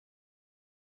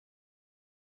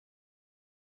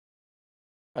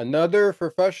Another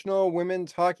professional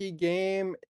women's hockey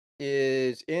game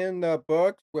is in the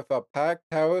books with a packed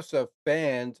house of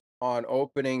fans on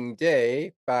opening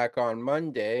day back on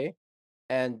Monday,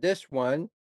 and this one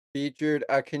featured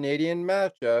a Canadian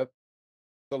matchup.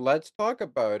 So let's talk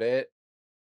about it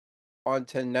on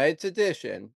tonight's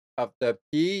edition of the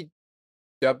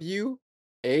PWHL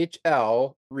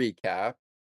recap.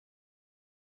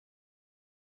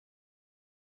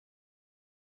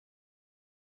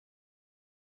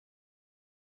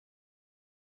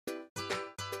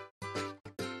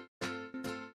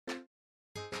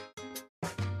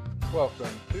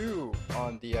 Welcome to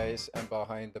On the Ice and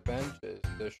Behind the Benches,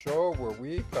 the show where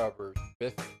we cover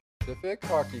specific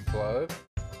hockey clubs.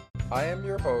 I am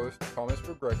your host, Thomas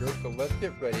McGregor, so let's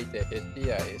get ready to hit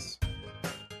the ice.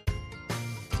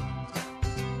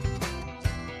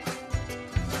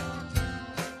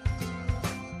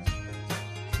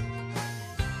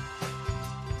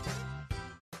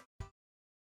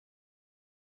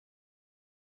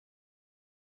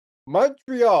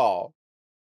 Montreal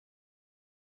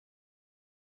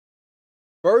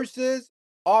versus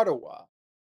Ottawa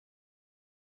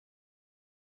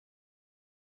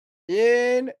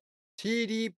in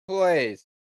TD Place.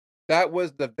 That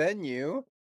was the venue,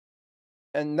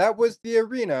 and that was the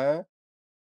arena.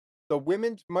 The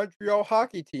women's Montreal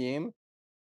hockey team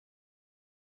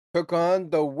took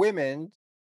on the women's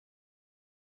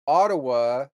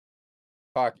Ottawa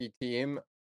hockey team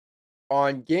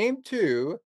on game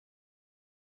two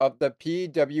of the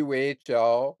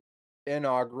PWHL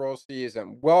inaugural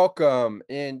season. Welcome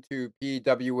into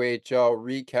PWHL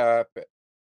recap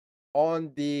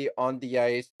on the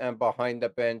ice and behind the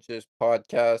benches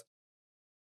podcast.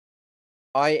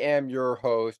 I am your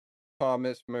host,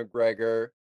 Thomas McGregor.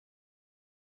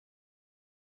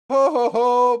 Ho ho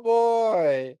ho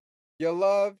boy! You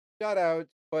love shutouts,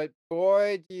 but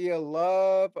boy do you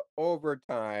love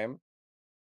overtime,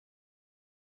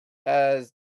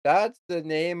 as that's the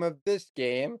name of this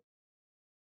game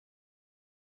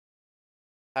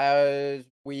as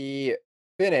we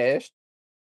finished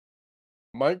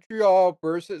Montreal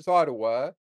versus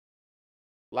Ottawa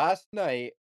last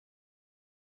night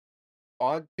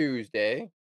on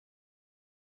Tuesday.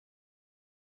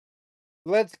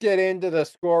 Let's get into the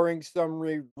scoring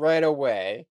summary right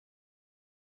away.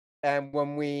 And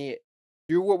when we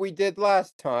do what we did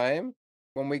last time,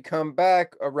 when we come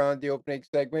back around the opening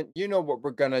segment, you know what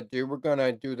we're going to do. We're going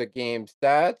to do the game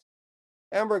stats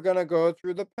and we're going to go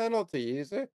through the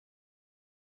penalties.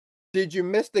 Did you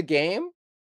miss the game?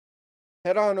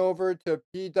 Head on over to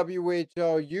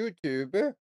PWHL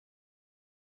YouTube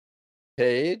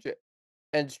page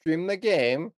and stream the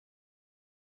game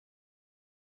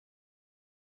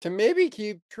to maybe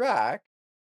keep track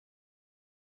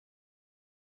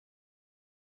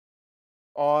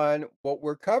on what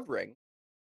we're covering.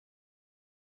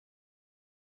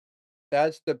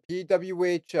 That's the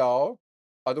PWHL,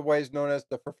 otherwise known as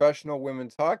the Professional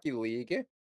Women's Hockey League,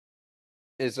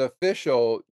 is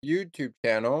official YouTube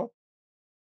channel,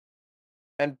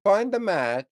 and find the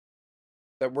match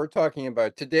that we're talking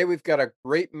about. Today we've got a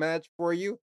great match for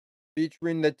you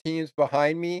featuring the teams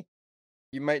behind me.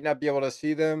 You might not be able to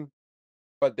see them,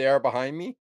 but they are behind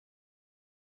me.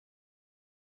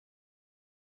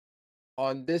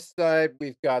 On this side,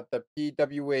 we've got the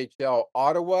PWHL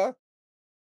Ottawa,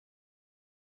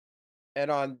 and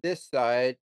on this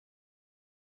side,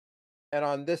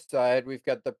 we've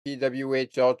got the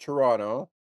PWHL Toronto.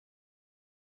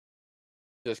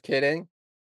 Just kidding.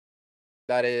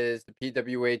 That is the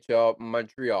PWHL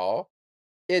Montreal.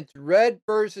 It's red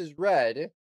versus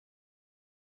red.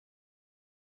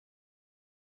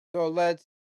 So let's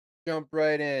jump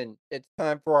right in. It's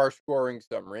time for our scoring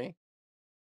summary.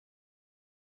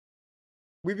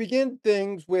 We begin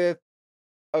things with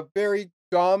a very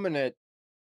dominant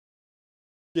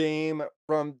game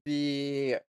from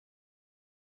the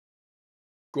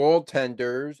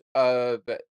goaltenders of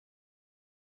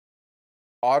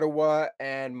Ottawa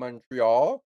and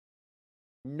Montreal.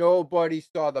 Nobody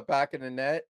saw the back of the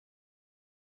net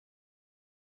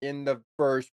in the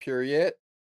first period.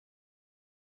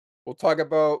 We'll talk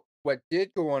about what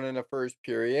did go on in the first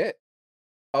period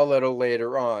a little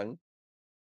later on.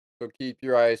 So keep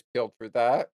your eyes peeled for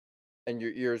that and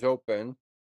your ears open.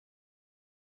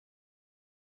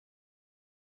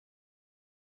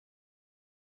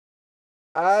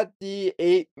 At the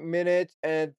 8 minutes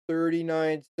and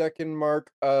 39-second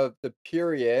mark of the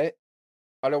period,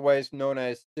 otherwise known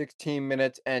as 16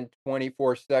 minutes and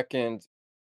 24 seconds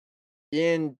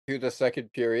into the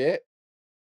second period,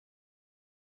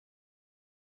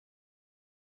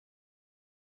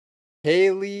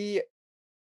 Haley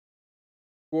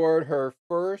scored her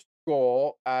first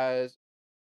goal as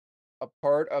a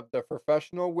part of the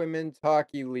Professional Women's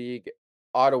Hockey League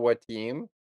Ottawa team,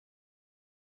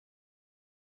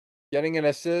 getting an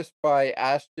assist by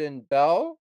Ashton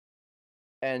Bell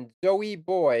and Zoe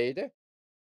Boyd,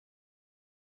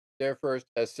 their first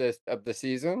assist of the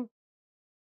season.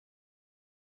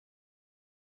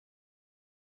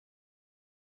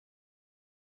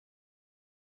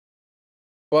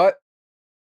 But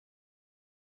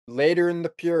later in the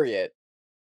period,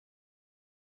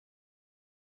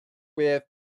 with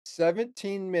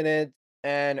 17 minutes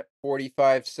and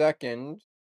 45 seconds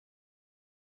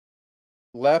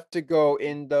left to go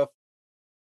in the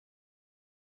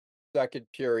second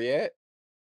period,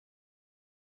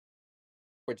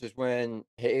 which is when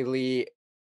Haley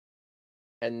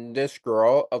and this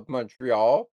girl of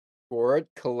Montreal scored,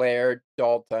 Claire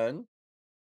Dalton.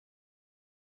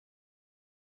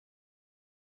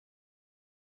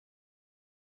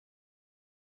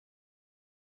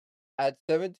 At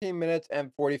 17 minutes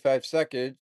and 45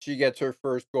 seconds, she gets her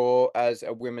first goal as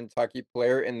a women's hockey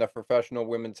player in the Professional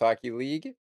Women's Hockey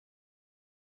League.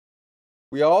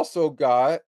 We also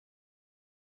got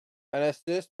an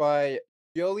assist by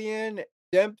Jillian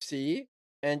Dempsey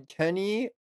and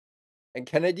Kennedy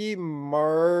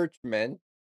Marchment.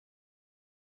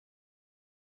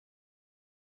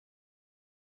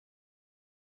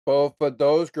 Both of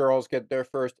those girls get their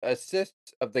first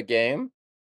assists of the game.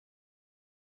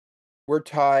 We're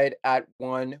tied at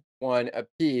 1-1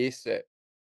 apiece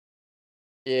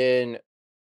in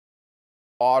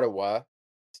Ottawa,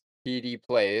 TD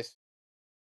Place,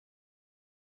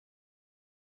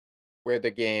 where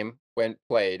the game went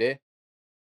played.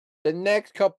 The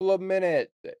next couple of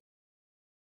minutes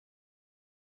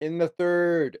in the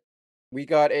third, we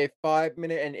got a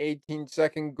 5-minute and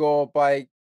 18-second goal by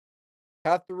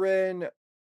Catherine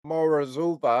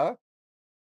Morozova.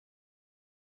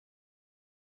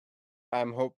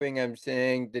 I'm hoping I'm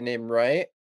saying the name right.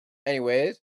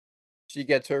 Anyways, she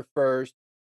gets her first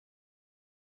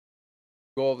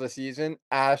goal of the season.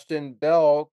 Ashton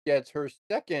Bell gets her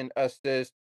second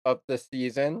assist of the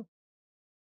season.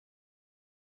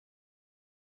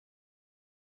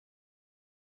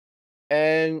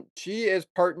 And she is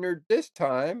partnered this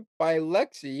time by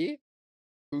Lexi,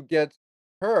 who gets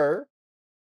her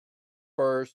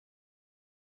first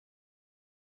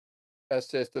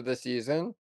assist of the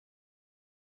season.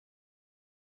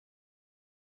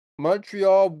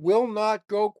 Montreal will not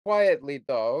go quietly,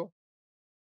 though,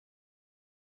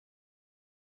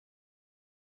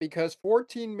 because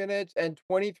 14 minutes and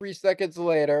 23 seconds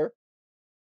later,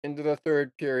 into the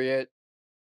third period,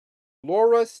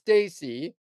 Laura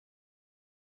Stacy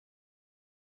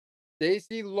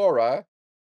Laura,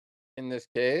 in this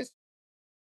case,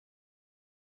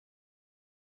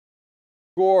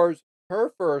 scores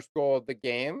her first goal of the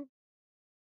game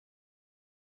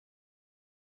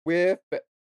with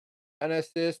an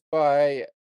assist by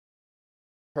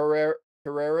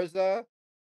Teresa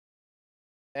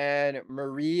and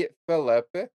Marie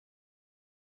Philippe.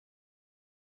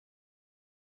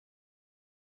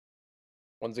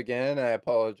 Once again, I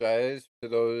apologize to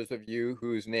those of you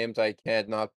whose names I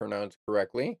cannot pronounce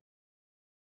correctly.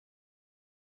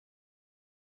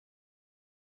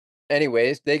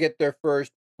 Anyways, they get their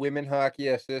first women hockey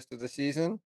assist of the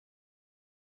season.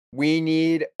 We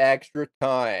need extra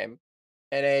time.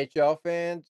 NHL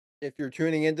fans, if you're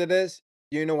tuning into this,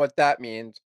 you know what that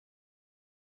means.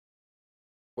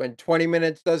 When 20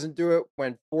 minutes doesn't do it,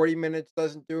 when 40 minutes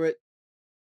doesn't do it,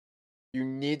 you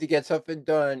need to get something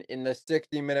done in the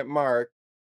 60-minute mark,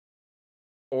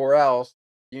 or else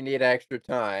you need extra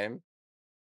time.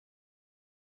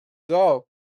 So,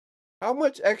 how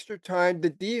much extra time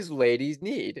did these ladies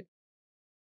need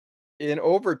in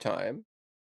overtime?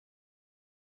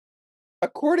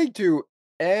 According to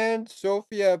Anne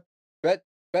Sophia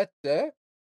Betze,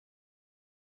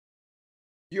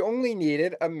 you only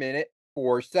needed a minute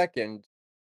 4 seconds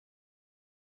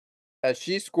as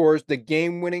she scores the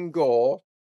game-winning goal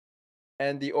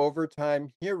and the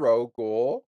overtime hero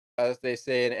goal, as they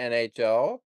say in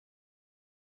NHL,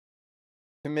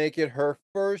 to make it her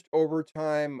first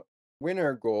overtime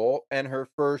winner goal and her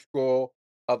first goal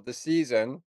of the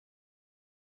season.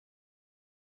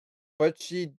 But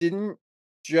she didn't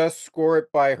just score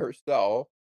it by herself.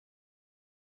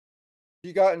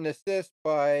 She got an assist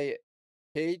by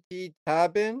Katie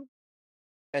Tabin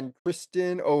and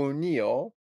Kristen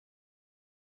O'Neill,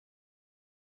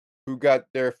 who got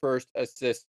their first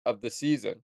assist of the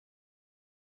season.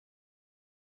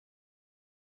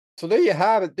 So there you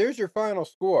have it. There's your final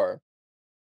score.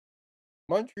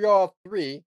 Montreal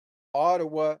 3,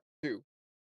 Ottawa 2.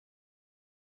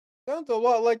 Sounds a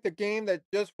lot like the game that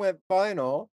just went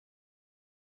final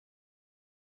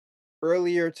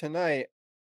earlier tonight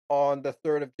on the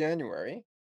 3rd of January.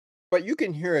 But you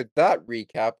can hear that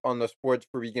recap on the Sports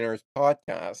for Beginners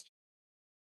podcast.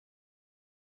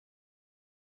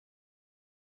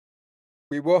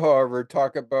 We will, however,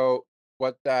 talk about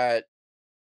what that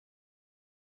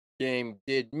game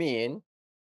did mean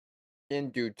in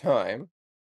due time.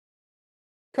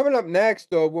 Coming up next,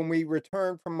 though, when we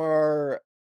return from our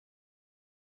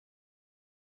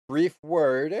brief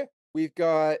word, we've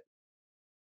got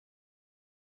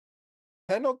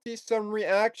penalty summary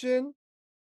action.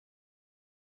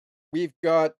 We've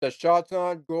got the shots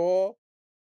on goal.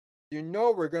 You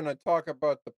know we're going to talk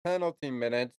about the penalty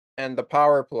minutes and the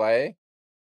power play.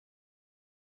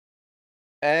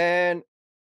 And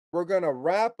we're going to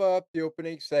wrap up the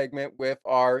opening segment with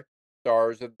our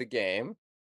stars of the game.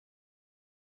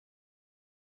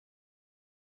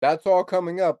 That's all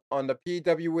coming up on the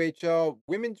PWHL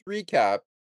Women's Recap.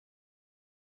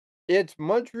 It's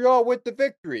Montreal with the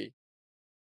victory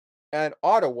and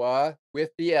Ottawa with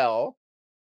the L.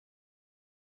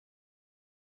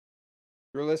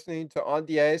 You're listening to On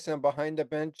the Ice and Behind the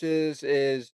Benches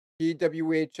is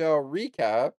PWHL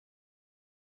Recap.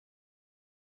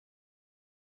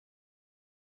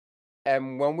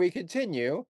 And when we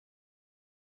continue,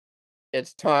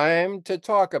 it's time to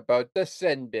talk about the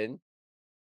send bin.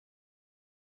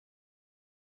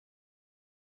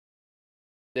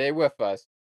 Stay with us.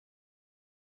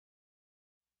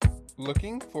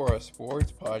 Looking for a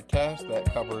sports podcast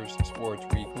that covers sports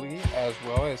weekly as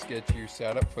well as gets you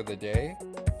set up for the day?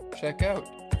 Check out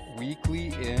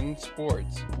Weekly in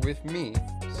Sports with me,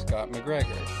 Scott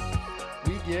McGregor.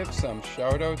 We give some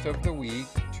shout outs of the week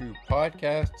to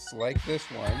podcasts like this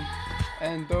one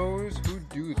and those who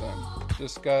do them.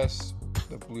 Discuss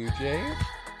the Blue Jays,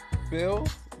 Bill,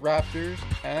 Raptors,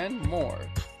 and more.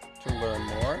 To learn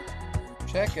more,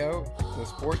 check out the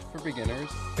Sports for Beginners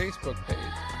Facebook page.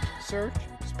 Search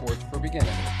Sports for Beginners.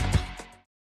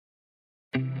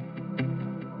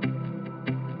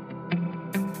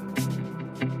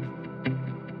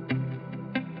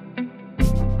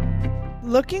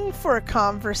 Looking for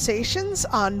conversations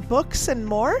on books and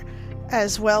more,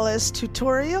 as well as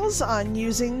tutorials on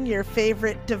using your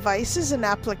favorite devices and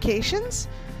applications?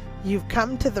 You've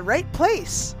come to the right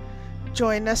place.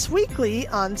 Join us weekly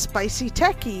on Spicy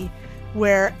Techie,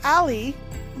 where Ali,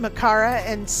 Makara,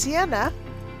 and Sienna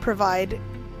provide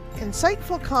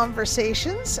insightful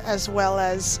conversations as well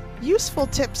as useful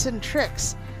tips and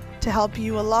tricks to help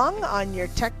you along on your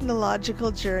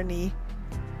technological journey.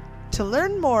 To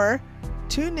learn more,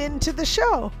 tune in to the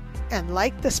show and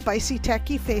like the Spicy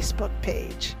Techie Facebook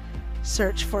page.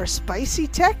 Search for Spicy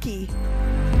Techie.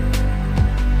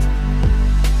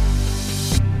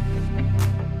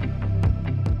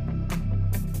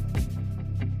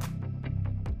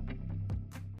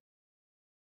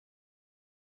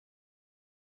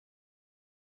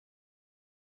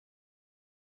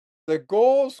 The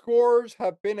goal scorers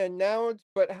have been announced,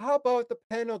 but how about the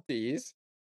penalties?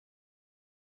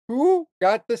 Who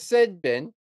got the send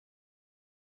bin?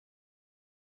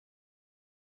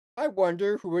 I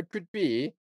wonder who it could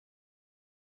be.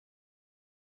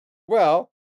 Well,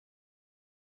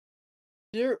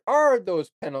 here are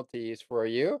those penalties for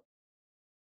you.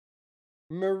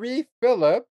 Marie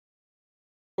Phillip,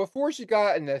 before she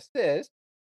got an assist,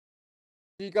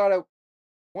 she got a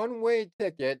one-way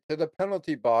ticket to the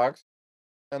penalty box,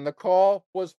 and the call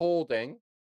was holding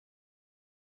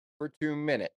for 2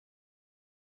 minutes.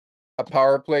 A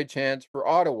power play chance for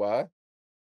Ottawa,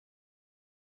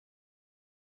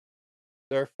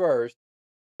 their first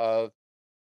of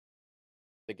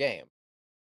the game.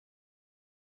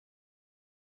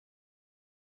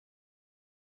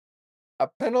 A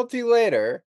penalty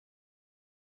later,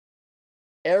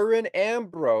 Erin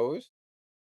Ambrose.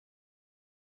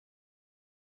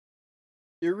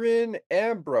 I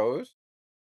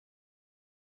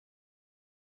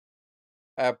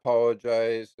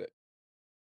apologize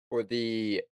for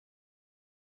the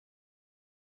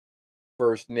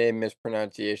first name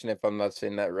mispronunciation if I'm not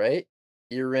saying that right.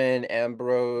 Erin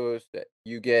Ambrose,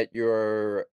 you get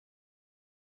your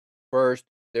first,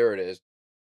 there it is.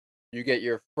 You get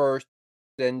your first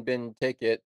send bin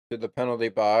ticket to the penalty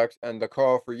box, and the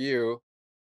call for you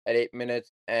at 8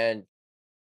 minutes and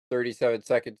 37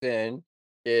 seconds in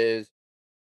is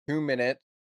 2 minutes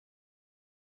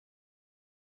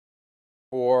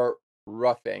for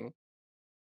roughing.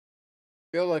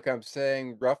 Feel like I'm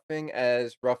saying roughing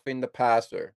as roughing the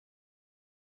passer.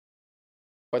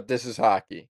 But this is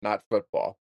hockey, not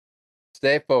football.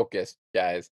 Stay focused,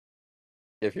 guys,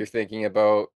 if you're thinking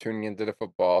about tuning into the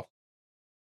football.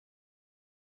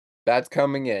 That's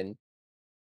coming in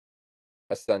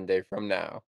a Sunday from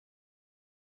now.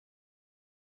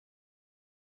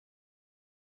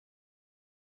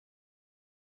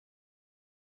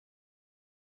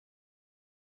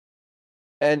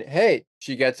 And hey,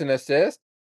 she gets an assist,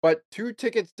 but 2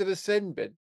 tickets to the sin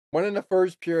bin. 1 in the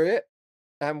first period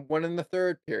and 1 in the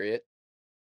third period.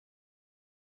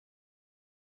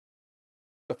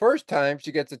 The first time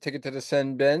she gets a ticket to the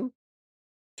sin bin,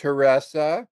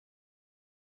 Teresa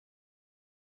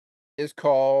is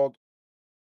called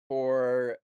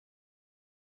for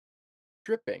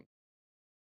tripping.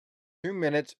 2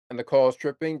 minutes and the call is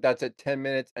tripping. That's at 10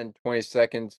 minutes and 20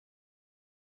 seconds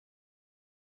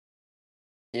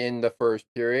in the first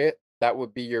period. That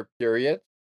would be your period.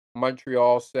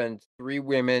 Montreal sends 3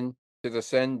 women to the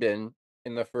send bin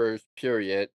in the first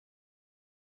period.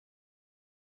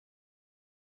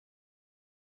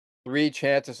 3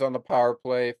 chances on the power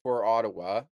play for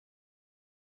Ottawa,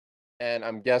 and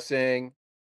I'm guessing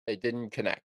they didn't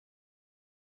connect.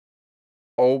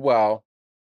 Oh, well,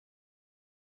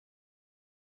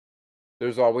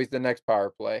 there's always the next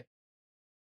power play.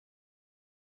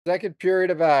 Second period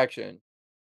of action,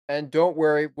 and don't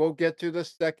worry, we'll get to the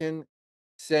second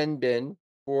send bin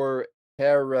for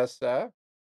Teresa,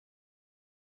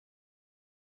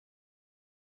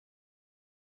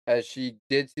 as she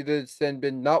did see the send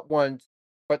bin not once,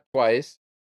 but twice,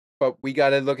 but we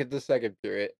gotta look at the second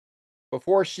period.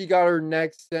 Before she got her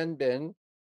next send bin,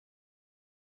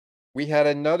 we had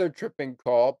another tripping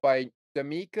call by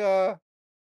Damika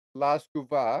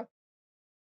Lascova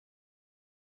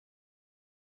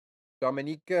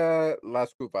Dominika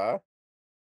Lascova.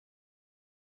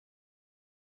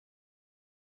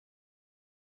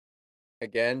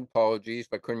 Again, apologies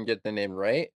if I couldn't get the name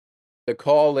right. The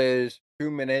call is 2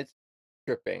 minutes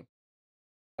tripping.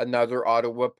 Another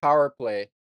Ottawa power play.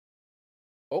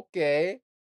 Okay,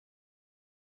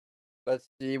 let's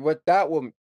see what that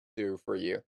will do for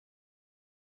you.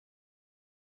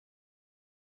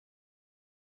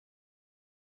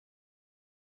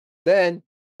 Then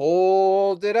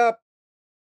hold it up.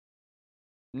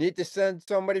 Need to send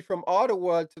somebody from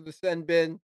Ottawa to the send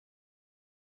bin.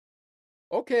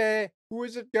 Okay, who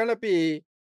is it gonna be?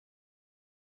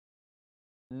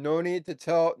 No need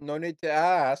to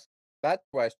ask that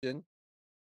question.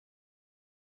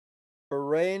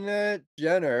 Verena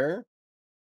Jenner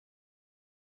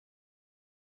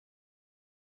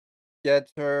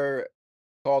gets her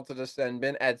called to the send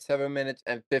bin at 7 minutes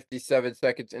and 57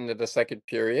 seconds into the second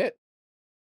period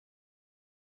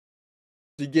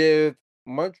to give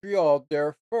Montreal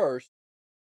their first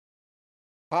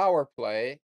power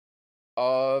play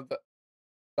of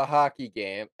the hockey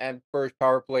game and first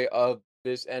power play of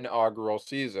this inaugural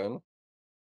season.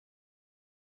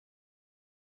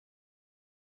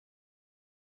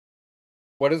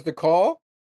 What is the call?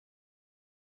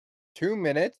 2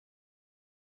 minutes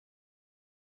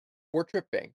for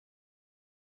tripping.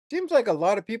 Seems like a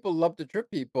lot of people love to trip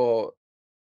people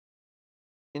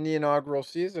in the inaugural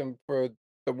season for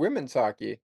the women's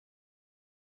hockey.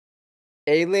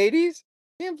 Ladies?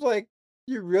 Seems like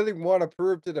you really want to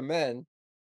prove to the men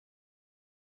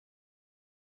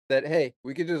that, hey,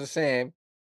 we could do the same.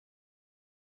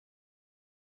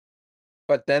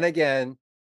 But then again,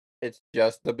 it's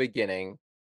just the beginning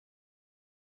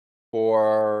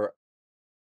for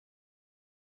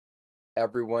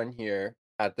everyone here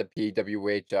at the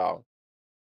PWHL,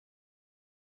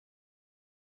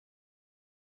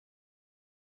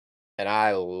 and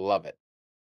I love it.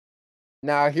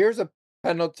 Now, here's a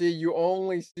penalty you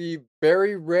only see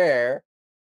very rare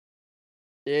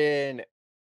in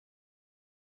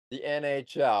the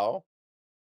NHL.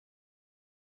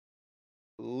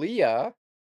 Leah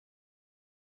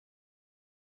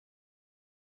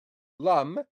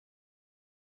Lum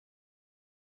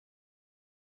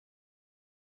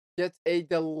gets a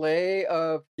delay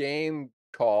of game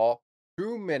call,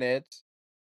 2 minutes,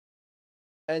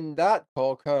 and that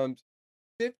call comes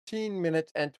 15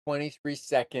 minutes and 23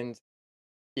 seconds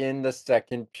in the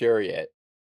second period.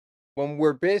 When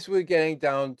we're basically getting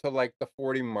down to like the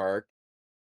 40 mark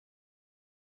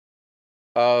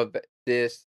of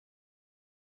this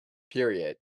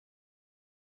period.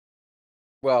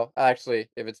 Well, actually,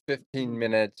 if it's 15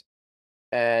 minutes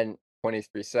and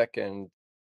 23 seconds,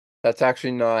 that's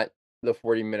actually not the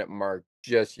 40-minute mark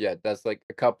just yet. That's like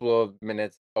a couple of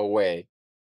minutes away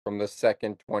from the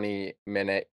second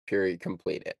 20-minute period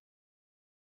completed,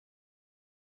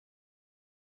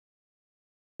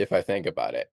 if I think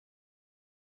about it.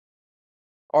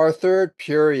 Our third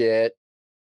period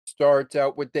starts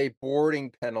out with a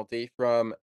boarding penalty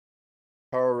from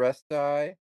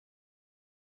Parestai.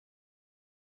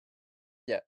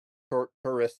 Yeah.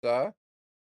 Carissa,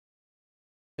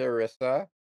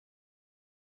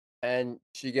 and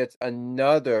she gets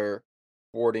another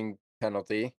boarding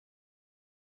penalty.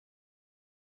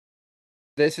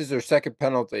 This is her second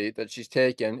penalty that she's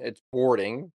taken. It's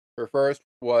boarding. Her first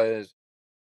was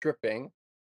tripping,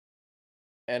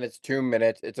 and it's 2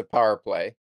 minutes. It's a power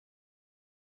play.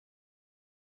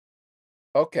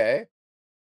 Okay,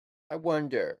 I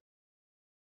wonder,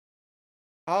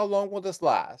 how long will this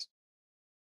last?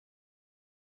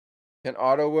 Can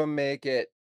Ottawa make it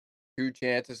 2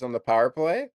 chances on the power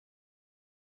play?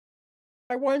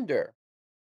 I wonder.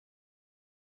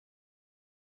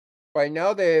 By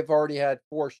now, they've already had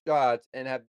 4 shots and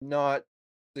have not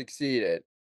succeeded.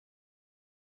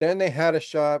 Then they had a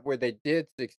shot where they did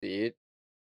succeed.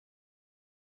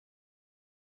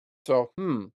 So,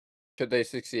 should they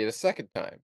succeed a second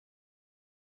time?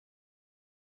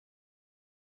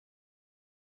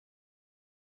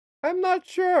 I'm not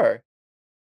sure.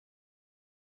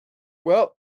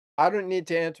 Well, I don't need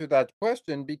to answer that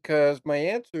question because my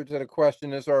answer to the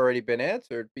question has already been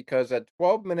answered because at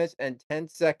 12 minutes and 10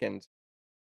 seconds,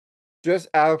 just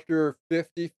after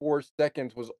 54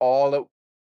 seconds was all it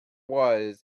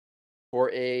was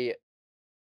for a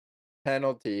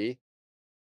penalty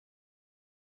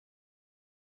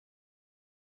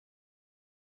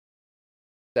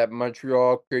that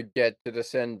Montreal could get to the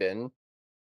send bin.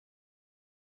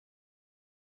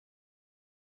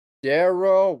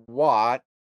 Darryl Watt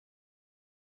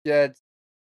gets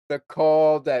the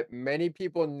call that many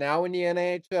people now in the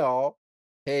NHL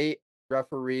hate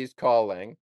referees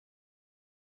calling.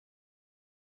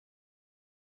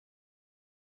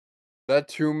 The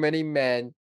too many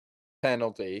men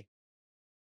penalty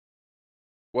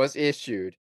was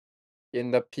issued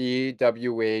in the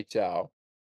PWHL.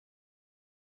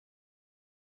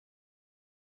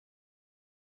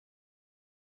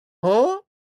 Huh?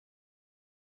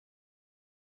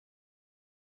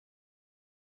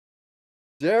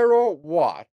 Darryl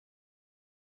Watt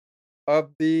of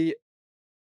the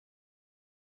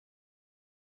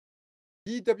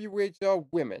PWHL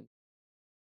women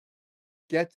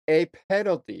gets a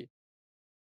penalty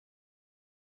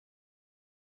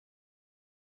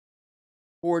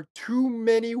for too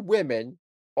many women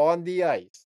on the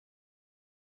ice,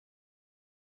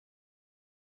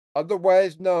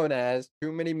 otherwise known as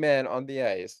too many men on the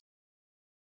ice.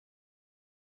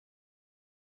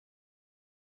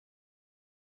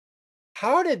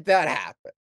 How did that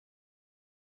happen?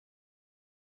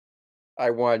 I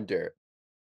wonder.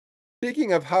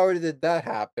 Speaking of how did that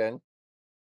happen,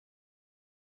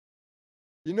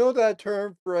 you know that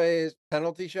term phrase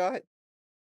penalty shot?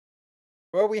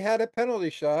 Well, we had a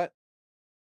penalty shot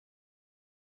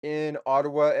in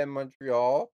Ottawa and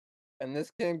Montreal, and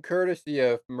this came courtesy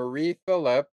of Marie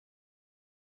Philip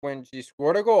when she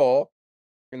scored a goal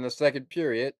in the second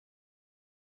period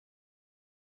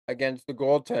against the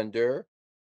goaltender,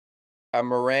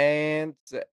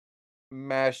 Amaranthe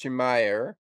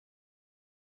Mashimeyer.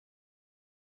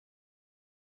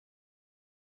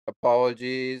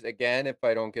 Apologies again if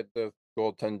I don't get the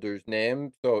goaltender's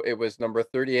name. So it was number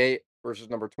 38 versus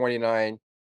number 29,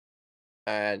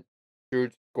 and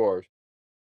Jude scores.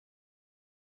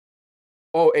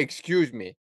 Oh, excuse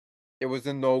me. It was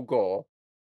a no goal.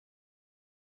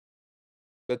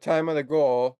 The time of the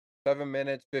goal, 7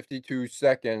 minutes, 52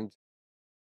 seconds.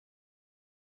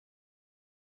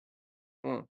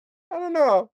 Hmm. I don't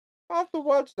know. I'll have to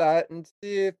watch that and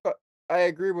see if I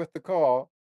agree with the call.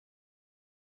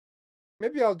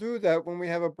 Maybe I'll do that when we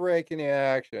have a break in the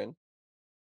action.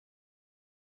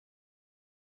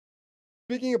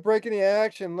 Speaking of breaking the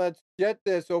action, let's get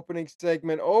this opening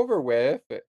segment over with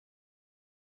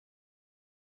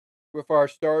our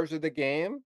stars of the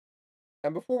game.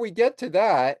 And before we get to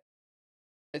that,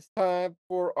 it's time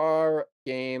for our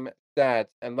game stats.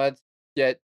 And let's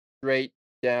get straight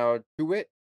down to it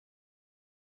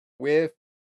with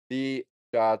the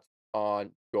shots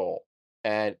on goal.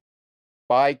 And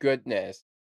by goodness,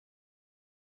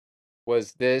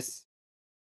 was this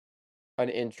an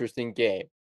interesting game.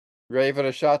 Ready for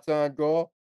the shots on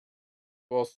goal?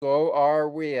 Well, so are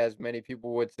we, as many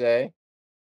people would say.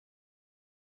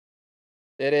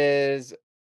 It is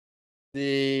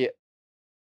the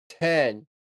 10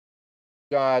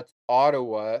 shots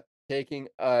Ottawa taking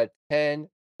a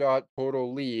 10-shot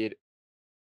total lead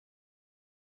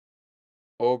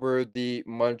over the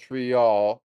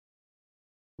Montreal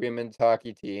women's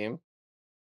hockey team.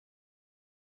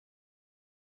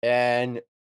 And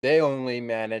they only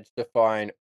managed to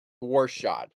find 4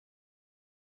 shots.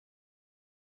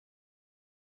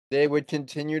 They would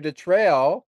continue to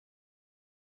trail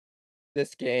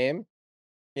this game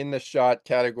in the shot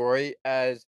category,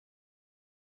 as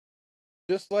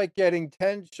just like getting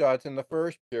 10 shots in the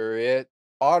first period,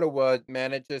 Ottawa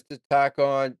manages to tack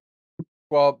on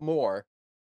 12 more,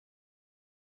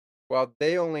 while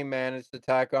they only managed to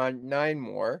tack on 9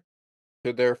 more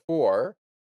to their 4.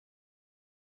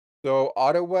 So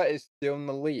Ottawa is still in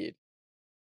the lead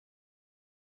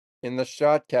in the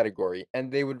shot category,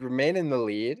 and they would remain in the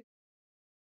lead,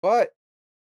 but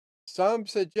some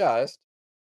suggest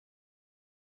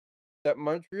that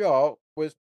Montreal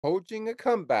was poaching a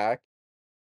comeback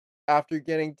after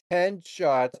getting 10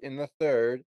 shots in the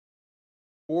third,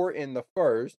 4 in the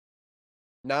first,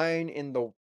 9 in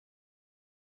the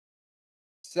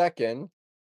second,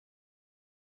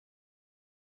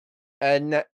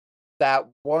 and that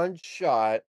one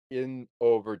shot in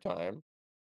overtime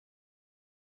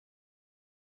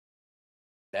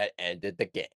that ended the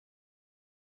game.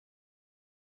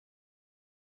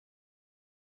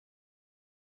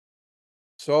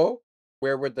 So,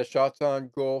 where would the shots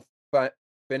on goal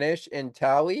finish in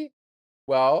tally?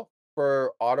 Well,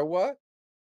 for Ottawa,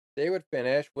 they would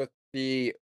finish with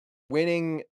the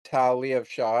winning tally of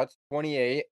shots,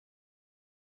 28,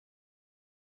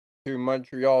 to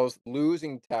Montreal's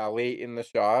losing tally in the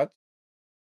shots,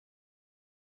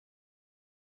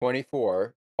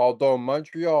 24. Although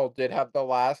Montreal did have the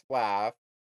last laugh,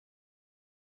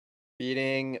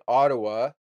 beating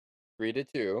Ottawa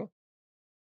 3-2.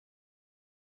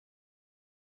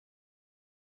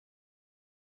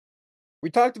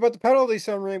 We talked about the penalty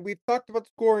summary, we've talked about the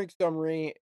scoring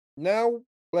summary. Now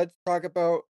let's talk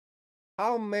about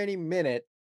how many minutes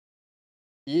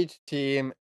each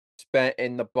team spent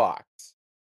in the box.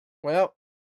 Well,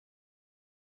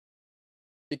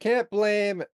 you can't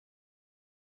blame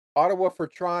Ottawa for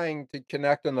trying to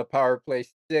connect on the power play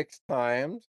 6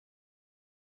 times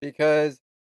because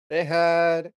they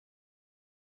had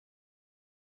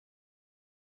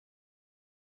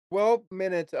 12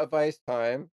 minutes of ice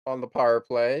time on the power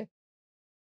play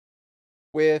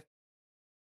with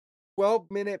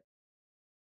 12-minute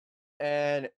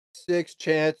and 6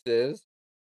 chances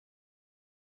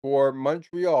for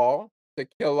Montreal to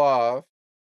kill off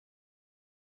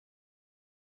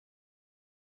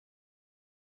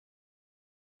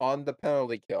on the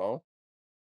penalty kill.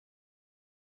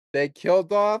 They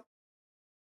killed off,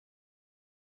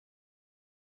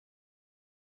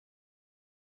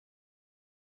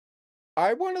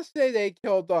 I wanna say they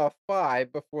killed off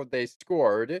 5 before they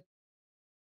scored,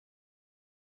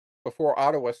 before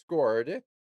Ottawa scored,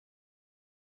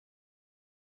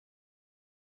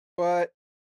 but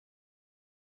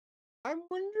I'm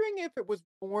wondering if it was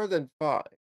more than 5.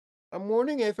 I'm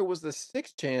wondering if it was the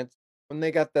 6th chance when they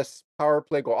got this power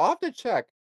play goal. I'll have to check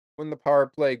when the power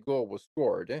play goal was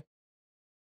scored,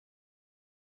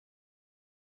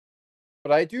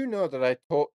 but I do know that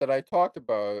I talked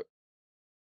about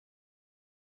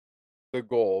the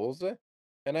goals,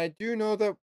 and I do know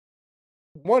that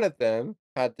one of them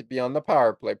had to be on the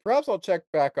power play. Perhaps I'll check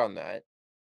back on that.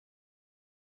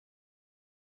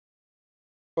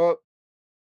 But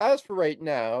as for right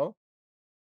now,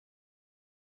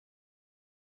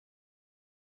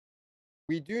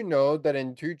 we do know that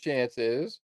in 2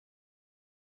 chances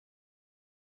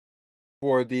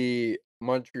for the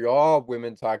Montreal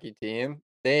women's hockey team,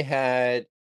 they had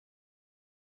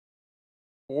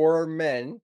 4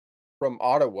 men from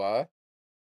Ottawa,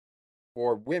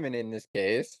 or women in this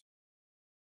case,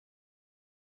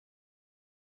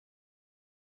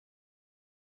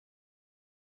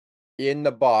 in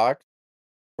the box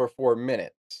for 4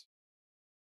 minutes.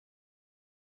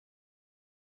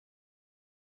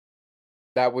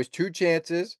 That was 2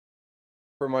 chances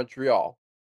for Montreal.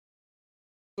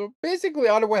 So basically,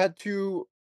 Ottawa had 2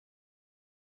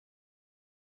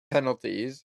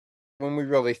 penalties when we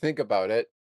really think about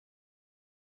it,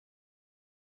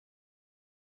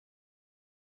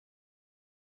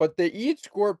 but they each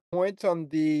scored points on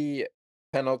the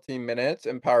penalty minutes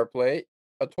and power play,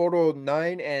 a total of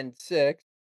 9 and 6.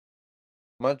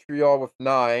 Montreal with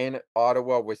 9,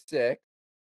 Ottawa with 6.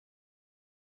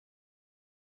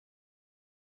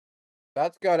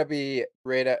 That's gotta be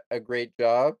a great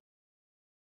job.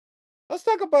 Let's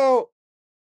talk about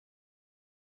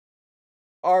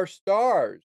our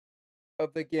stars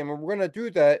of the game, and we're gonna do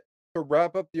that to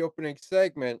wrap up the opening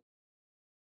segment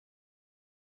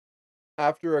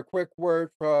after a quick word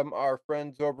from our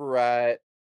friends over at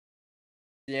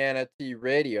Sienna T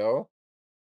Radio.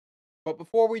 But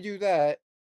before we do that,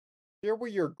 here were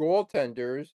your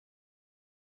goaltenders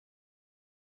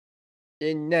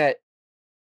in net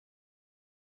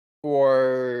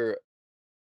for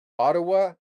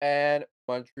Ottawa and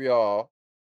Montreal.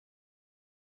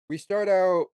 We start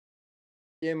out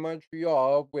in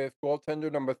Montreal with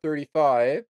goaltender number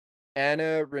 35,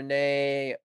 Anna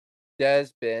Renee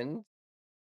Desbin,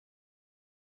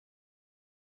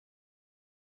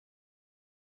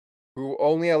 who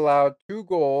only allowed 2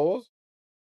 goals,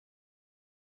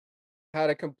 had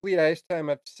a complete ice time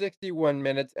of 61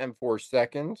 minutes and 4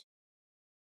 seconds,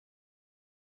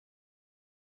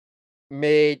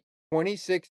 made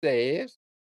 26 saves,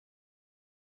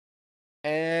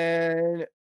 and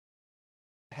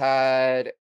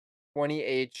had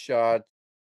 28 shots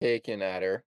taken at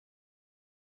her.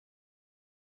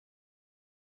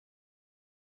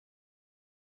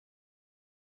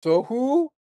 So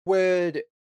who would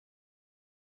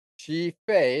she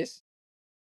face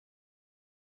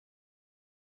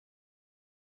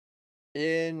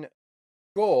in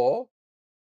goal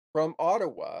from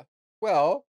Ottawa?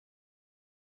 Well,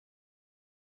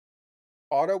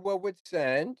 Ottawa would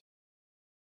send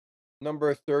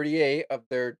number 38 of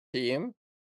their team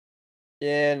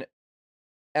in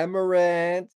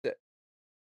Emerant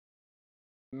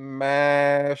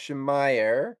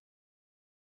Mashmeyer.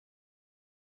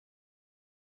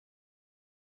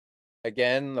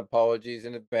 Again, apologies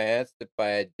in advance if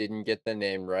I didn't get the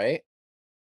name right.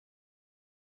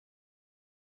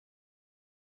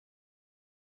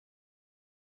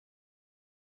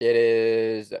 It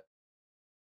is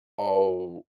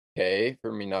okay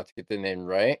for me not to get the name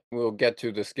right. We'll get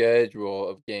to the schedule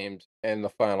of games in the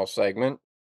final segment.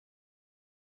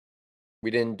 We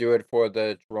didn't do it for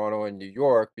the Toronto and New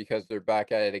York because they're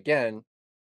back at it again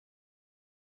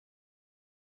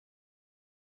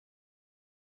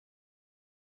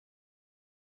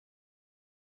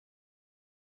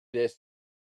this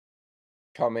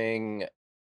coming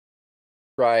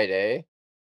Friday.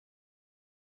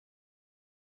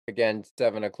 Again,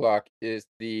 7 o'clock is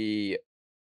the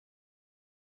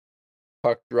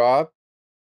puck drop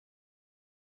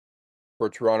for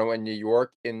Toronto and New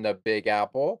York in the Big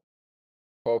Apple.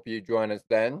 Hope you join us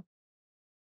then.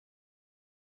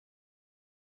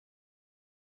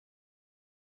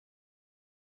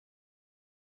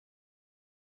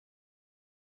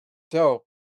 So,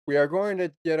 we are going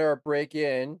to get our break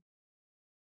in,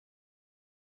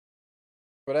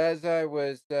 but as I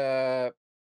was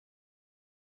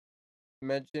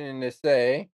mentioning to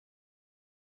say,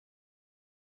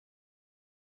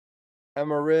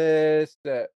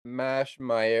 Emerist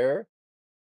Mashmeyer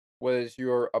was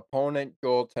your opponent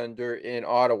goaltender in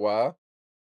Ottawa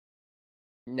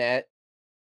net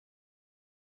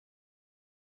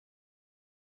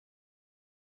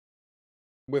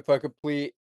with a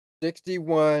complete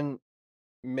 61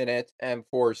 minutes and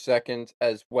 4 seconds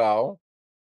as well.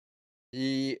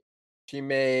 He she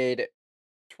made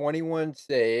 21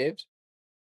 saves,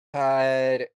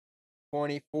 had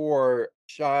 24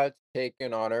 shots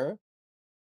taken on her,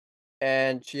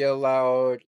 and she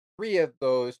allowed 3 of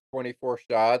those 24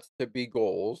 shots to be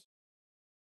goals.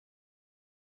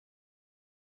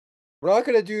 We're not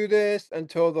going to do this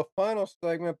until the final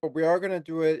segment, but we are going to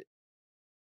do it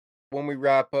when we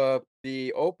wrap up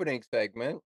the opening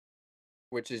segment,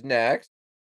 which is next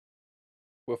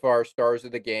with our stars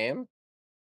of the game.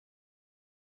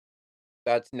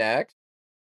 That's next.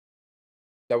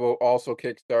 That will also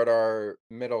kickstart our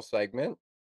middle segment.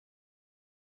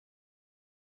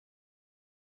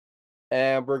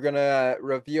 And we're going to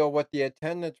reveal what the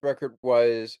attendance record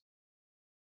was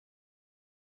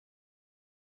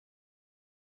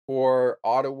for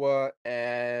Ottawa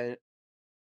and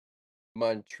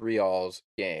Montreal's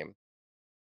game.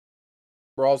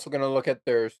 We're also going to look at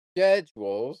their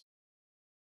schedules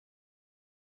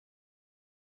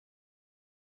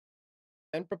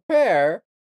and prepare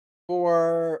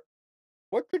for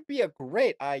what could be a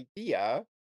great idea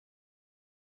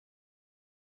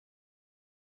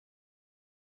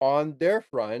on their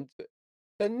front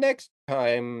the next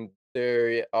time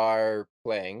they are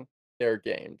playing their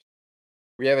games.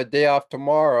 We have a day off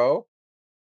tomorrow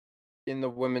in the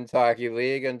Women's Hockey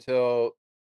League until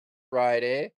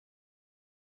Friday,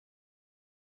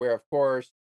 where, of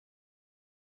course,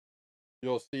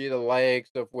 you'll see the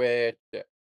likes of which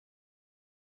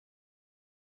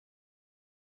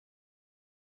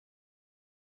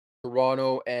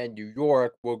Toronto and New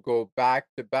York will go back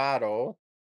to battle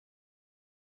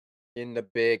in the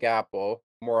Big Apple.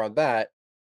 More on that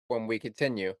when we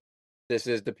continue. This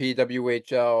is the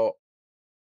PWHL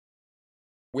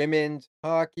Women's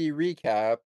Hockey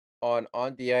Recap on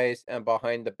the ice and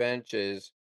behind the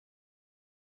benches.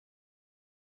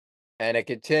 And it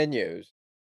continues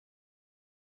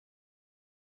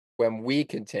when we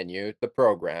continue the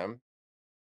program.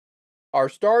 Our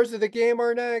stars of the game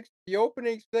are next. The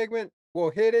opening segment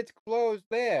will hit its close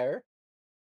there.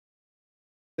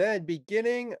 Then,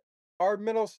 beginning our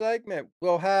middle segment,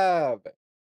 we'll have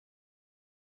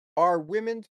our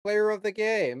women's player of the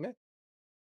game.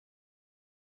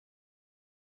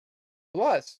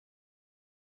 Plus,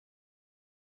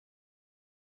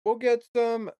 we'll get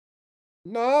some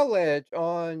knowledge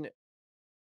on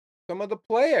some of the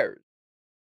players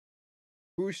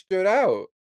who stood out.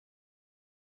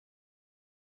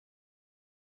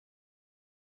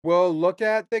 We'll look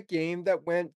at the game that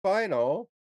went final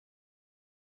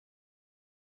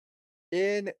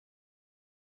in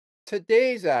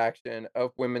today's action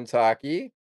of women's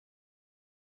hockey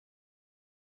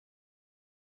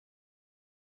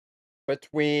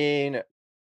between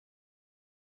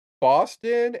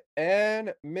Boston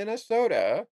and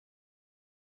Minnesota.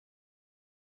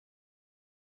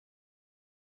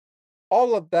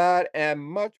 All of that and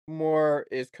much more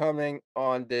is coming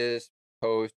on this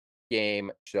post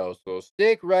game show. So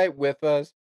stick right with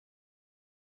us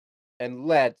and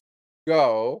let's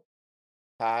go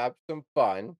have some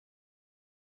fun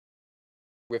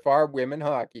with our women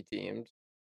hockey teams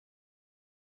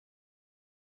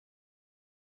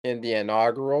in the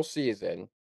inaugural season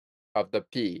of the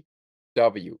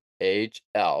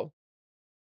PWHL.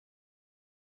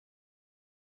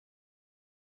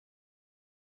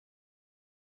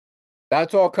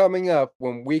 That's all coming up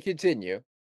when we continue.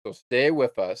 So stay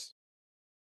with us.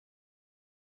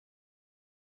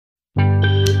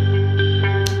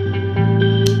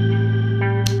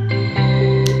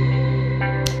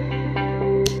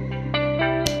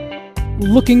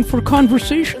 Looking for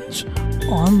conversations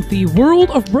on the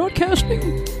world of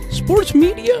broadcasting, sports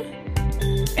media,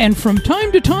 and from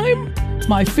time to time,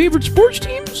 my favorite sports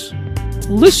teams?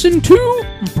 Listen to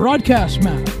Broadcast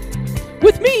Map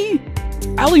with me,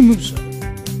 Ali Musa.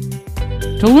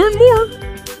 To learn more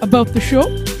about the show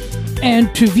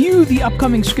and to view the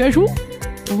upcoming schedule,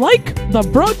 like the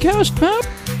Broadcast Map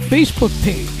Facebook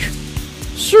page.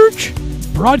 Search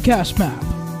Broadcast Map.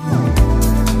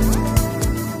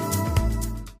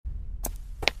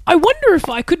 I wonder if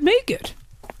I could make it.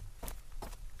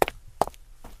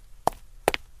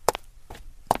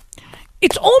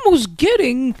 It's almost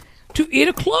getting to 8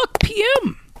 o'clock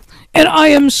p.m., and I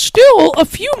am still a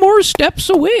few more steps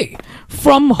away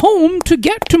from home to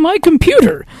get to my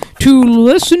computer to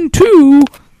listen to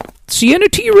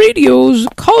CNT Radio's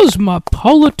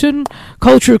Cosmopolitan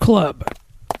Culture Club.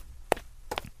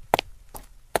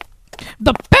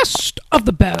 The best of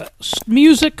the best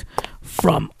music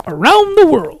from around the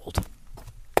world.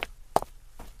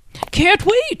 Can't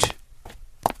wait!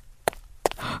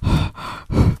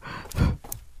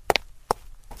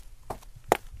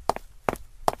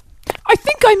 I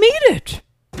think I made it!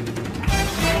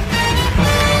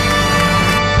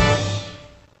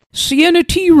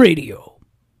 CNT Radio,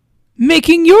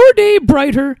 making your day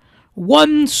brighter,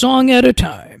 one song at a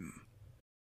time.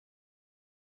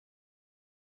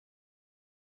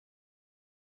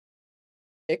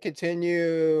 It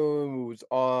continues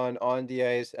on the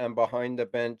ice and behind the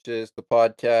benches, the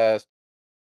podcast.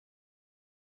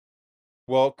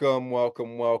 Welcome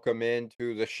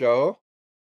into the show.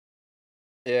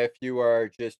 If you are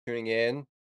just tuning in,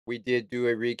 we did do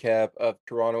a recap of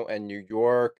Toronto and New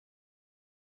York,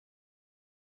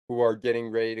 who are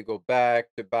getting ready to go back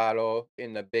to battle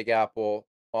in the Big Apple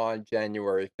on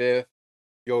January 5th.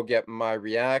 You'll get my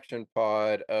reaction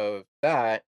pod of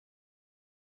that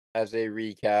as a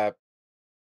recap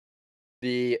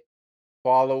the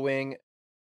following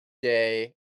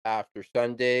day after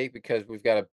Sunday, because we've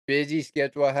got a busy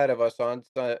schedule ahead of us on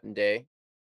Sunday,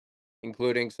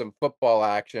 including some football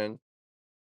action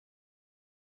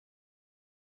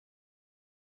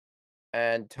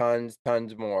and tons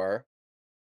more.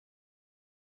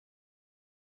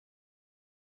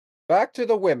 Back to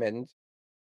the women's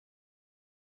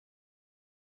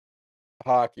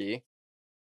hockey.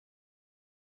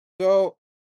 So,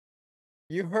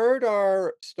 you heard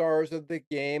our stars of the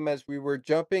game as we were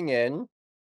jumping in.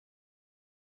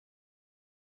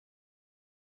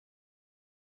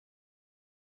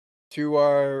 To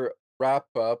our wrap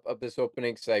up of this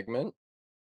opening segment.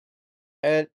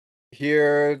 And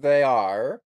here they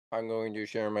are. I'm going to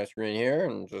share my screen here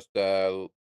and just show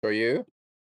you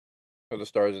who the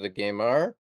stars of the game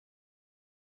are.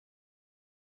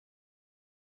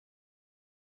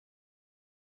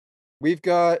 We've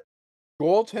got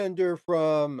goaltender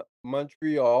from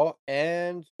Montreal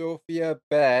and Sophia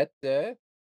Bet.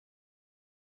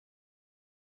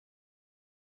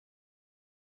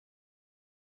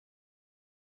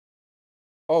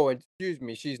 Oh, excuse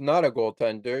me, she's not a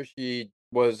goaltender. She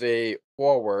was a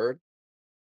forward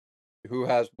who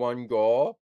has one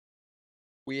goal.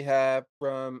 We have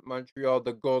from Montreal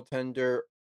the goaltender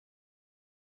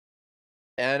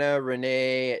Anna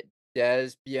Renee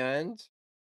Desbiens.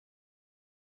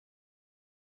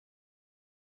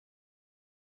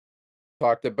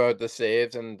 Talked about the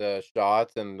saves and the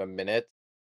shots and the minutes.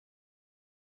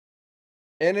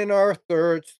 And in our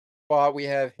third spot, we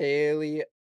have Haley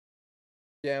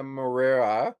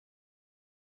Gamarera.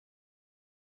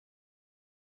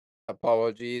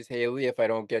 Apologies, Haley, if I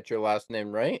don't get your last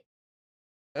name right.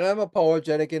 And I'm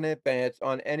apologetic in advance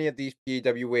on any of these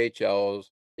PWHLs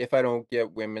if I don't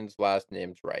get women's last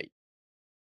names right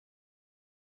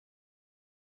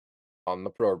on the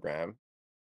program.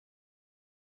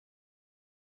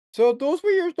 So those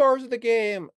were your stars of the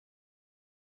game.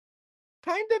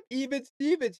 Kind of even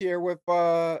Stevens here with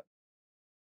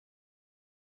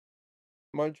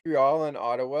Montreal and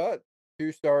Ottawa.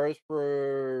 2 stars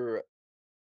for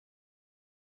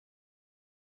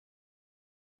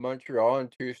Montreal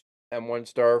and 1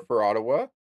 star for Ottawa.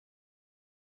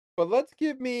 But let's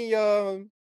give me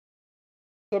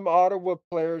some Ottawa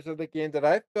players of the game that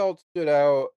I felt stood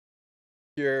out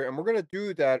here, and we're gonna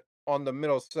do that on the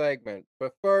middle segment.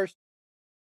 But first,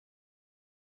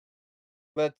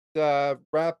 let's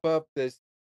wrap up this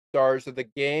stars of the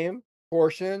game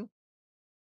portion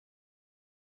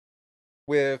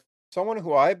with someone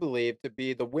who I believe to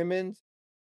be the women's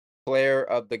player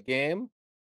of the game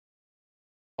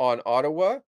on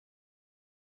Ottawa.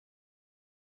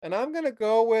 And I'm going to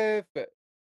go with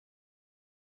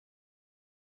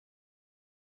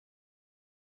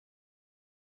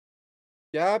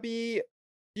Gabby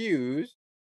Hughes.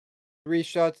 3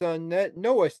 shots on net,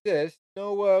 no assists,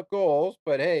 no goals,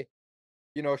 but hey,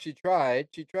 she tried.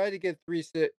 She tried to get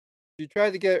she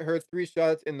tried to get her 3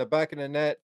 shots in the back of the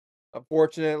net.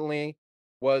 Unfortunately,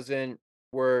 wasn't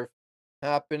worth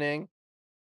happening.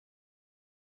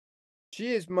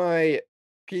 She is my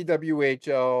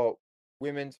PWHL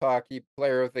Women's Hockey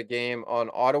Player of the Game on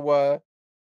Ottawa.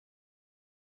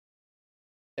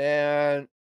 And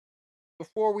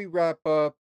before we wrap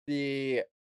up the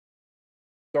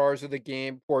stars of the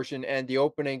game portion and the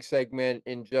opening segment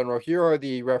in general, here are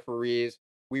the referees.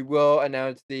 We will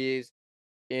announce these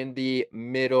in the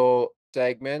middle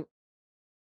segment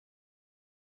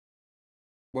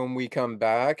when we come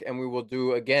back, and we will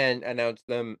announce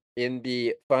them in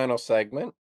the final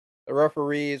segment. The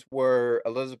referees were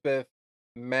Elizabeth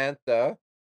Mantha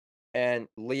and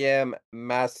Liam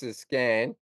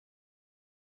Massiscan.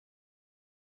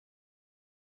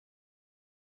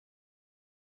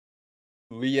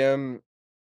 Liam,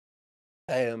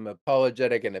 I am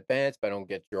apologetic in advance if I don't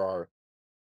get your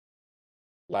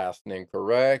last name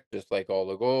correct, just like all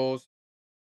the goals.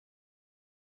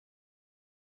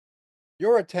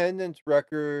 Your attendance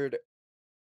record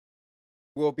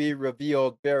will be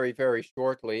revealed very, very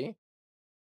shortly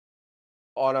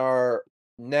on our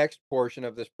next portion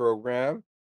of this program.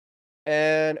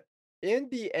 And in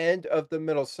the end of the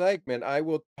middle segment, I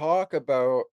will talk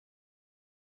about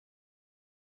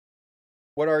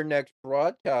what our next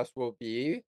broadcast will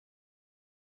be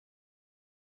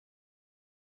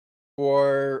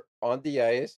for on the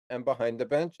ice and behind the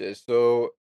benches.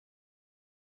 So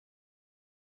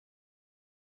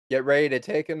get ready to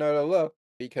take another look,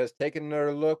 because Take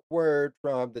Another Look word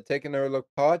from the Take Another Look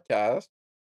podcast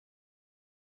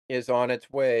is on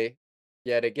its way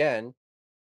yet again.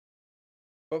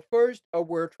 But first, a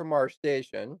word from our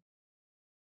station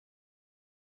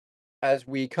as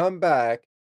we come back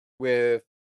with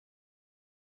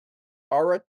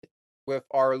our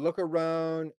look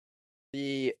around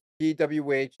the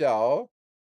PWHL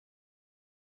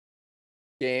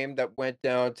game that went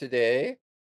down today.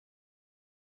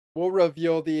 We'll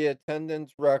reveal the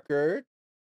attendance record.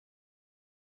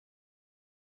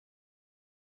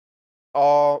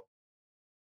 I'll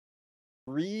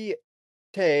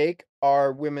retake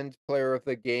our women's player of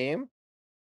the game.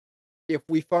 If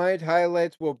we find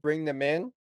highlights, we'll bring them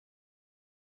in.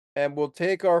 And we'll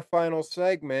take our final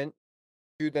segment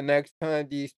to the next time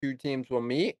these two teams will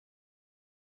meet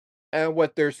and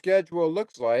what their schedule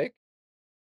looks like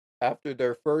after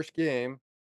their first game.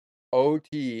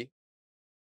 OT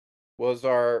was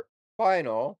our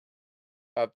final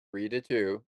of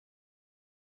 3-2.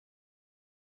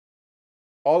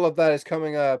 All of that is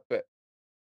coming up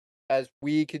as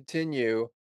we continue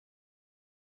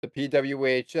the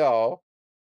PWHL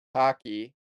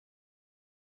hockey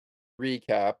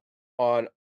recap on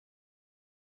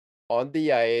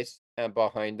the ice and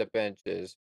behind the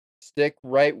benches. Stick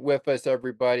right with us,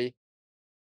 everybody,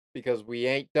 because we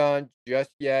ain't done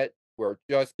just yet. We're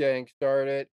just getting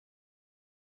started.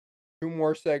 2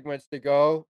 more segments to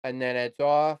go, and then it's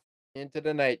off into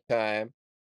the nighttime.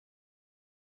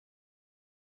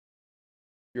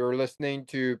 You're listening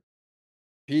to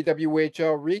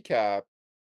PWHL recap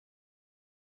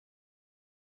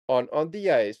on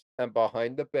the Ice and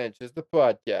Behind the Bench is the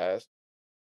podcast.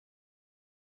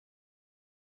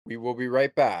 We will be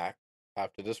right back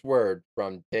after this word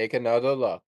from Take Another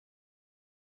Look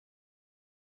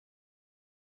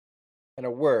and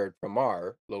a word from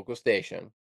our local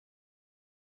station.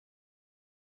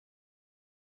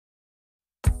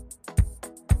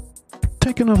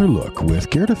 Take another look with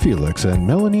Gerda Felix and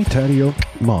Melanie Taddeo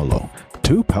Malo,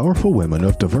 two powerful women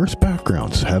of diverse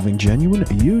backgrounds having genuine,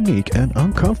 unique, and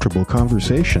uncomfortable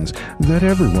conversations that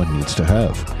everyone needs to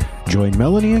have. Join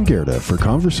Melanie and Gerda for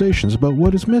conversations about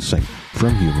what is missing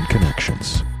from human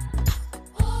connections.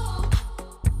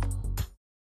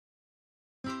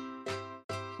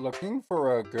 Looking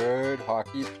for a good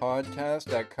hockey podcast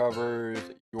that covers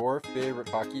your favorite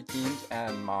hockey teams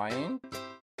and mine?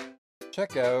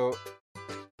 Check out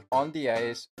On the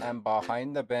Ice and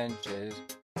Behind the Benches,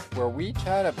 where we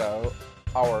chat about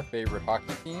our favorite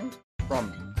hockey teams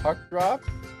from puck drop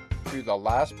to the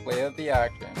last play of the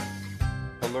action.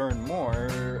 To learn more,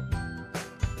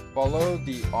 follow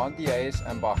the On the Ice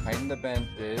and Behind the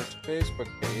Benches Facebook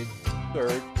page.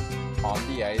 Search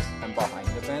On the Ice and Behind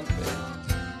the Benches.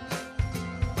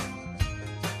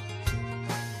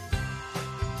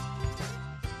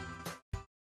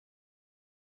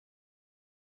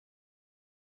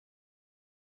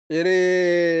 It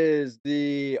is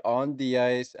the On the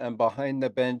Ice and Behind the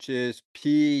Benches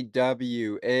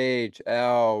PWHL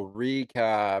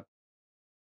recap.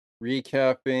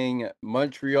 Recapping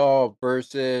Montreal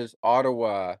versus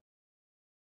Ottawa.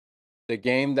 The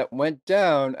game that went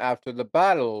down after the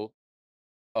battle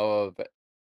of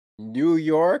New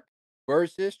York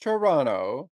versus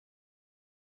Toronto.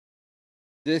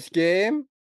 This game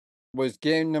was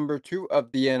game number 2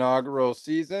 of the inaugural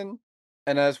season.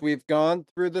 And as we've gone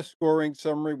through the scoring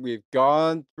summary, we've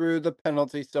gone through the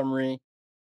penalty summary,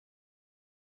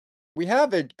 we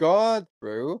haven't gone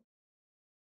through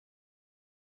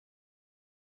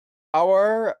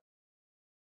our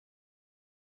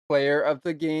player of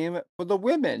the game for the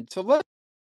women. So let's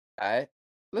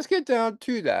get down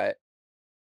to that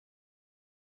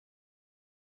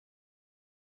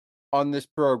on this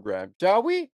program, shall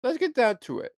we? Let's get down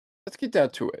to it.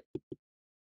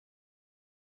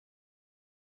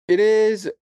 It is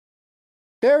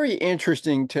very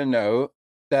interesting to note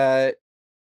that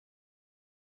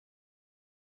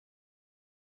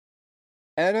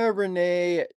Anna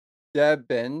Renee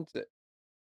Debens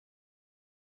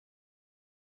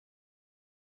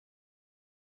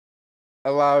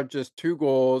allowed just 2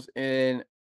 goals in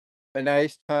an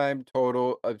ice time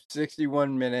total of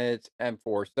 61 minutes and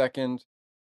 4 seconds.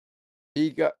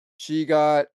 She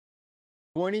got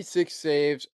 26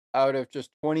 saves out of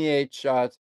just 28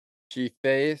 shots she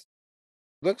faced.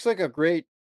 Looks like a great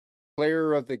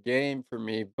player of the game for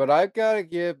me, but I've got to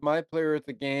give my player of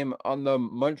the game on the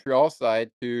Montreal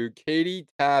side to Katie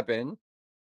Tabin.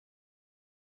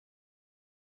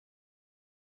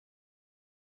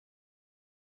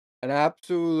 An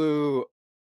absolute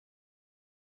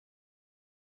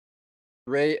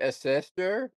great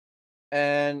assister.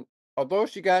 And although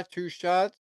she got 2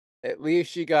 shots, at least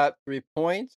she got 3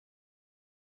 points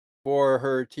for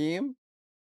her team.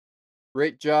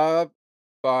 Great job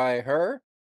by her.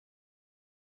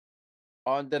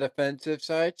 On the defensive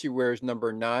side, she wears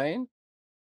number 9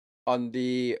 on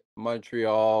the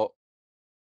Montreal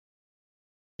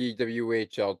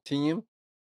PWHL team.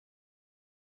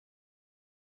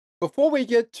 Before we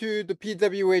get to the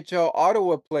PWHL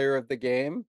Ottawa player of the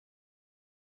game,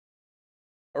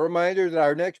 a reminder that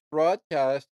our next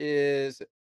broadcast is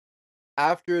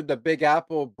after the Big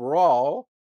Apple brawl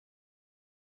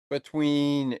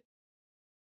between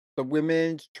the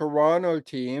women's Toronto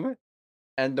team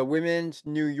and the women's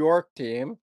New York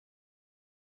team.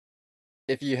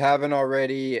 If you haven't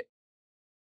already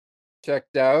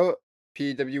checked out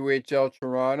PWHL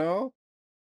Toronto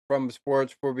from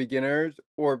Sports for Beginners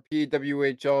or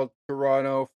PWHL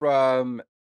Toronto from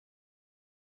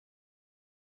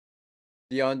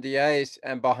the On the Ice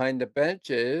and Behind the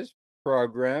Benches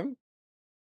program,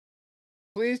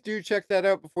 please do check that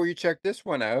out before you check this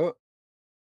one out.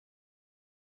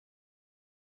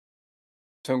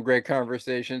 Some great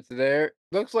conversations there.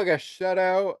 Looks like a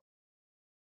shutout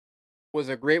was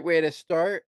a great way to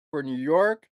start for New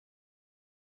York,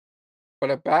 but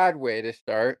a bad way to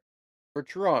start for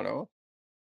Toronto.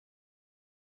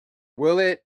 Will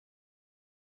it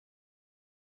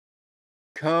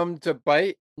come to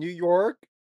bite New York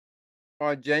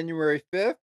on January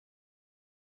 5th?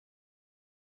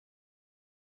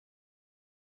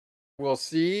 We'll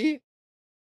see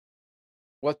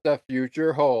what the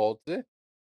future holds.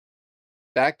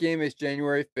 That game is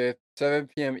January 5th, 7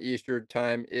 p.m. Eastern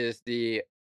time is the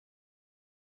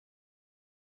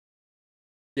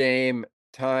game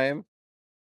time.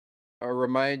 A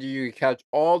reminder, you can catch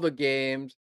all the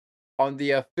games on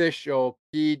the official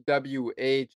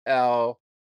PWHL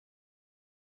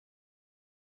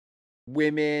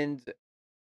Women's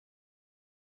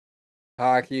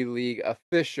Hockey League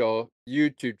official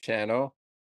YouTube channel.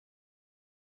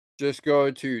 Just go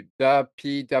to the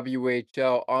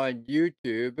PWHL on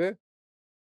YouTube,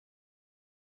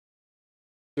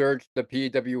 search the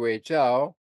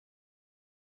PWHL,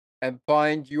 and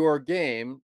find your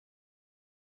game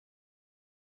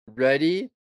ready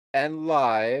and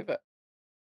live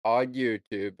on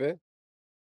YouTube.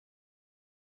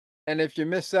 And if you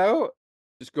miss out,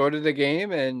 just go to the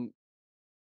game and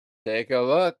take a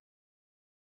look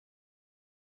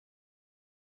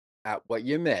at what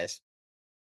you missed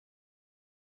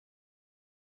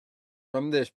from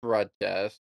this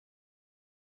broadcast.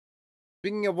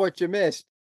 Speaking of what you missed,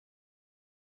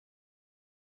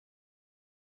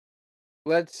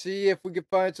 let's see if we can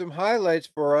find some highlights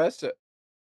for us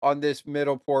on this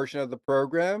middle portion of the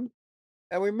program.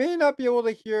 And we may not be able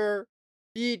to hear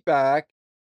feedback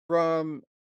from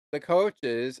the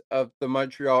coaches of the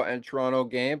Montreal and Toronto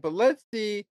game, but let's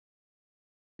see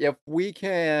if we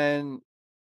can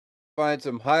find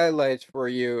some highlights for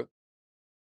you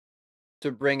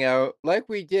to bring out like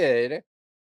we did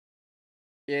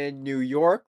in New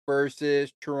York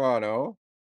versus Toronto.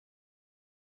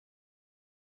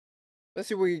 Let's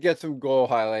see if we can get some goal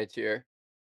highlights here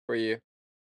for you.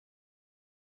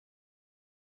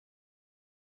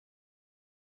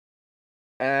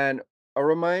 And a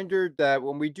reminder that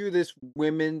when we do this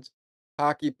women's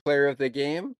hockey player of the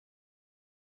game,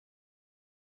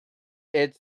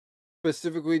 it's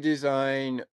specifically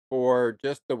designed for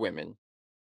just the women.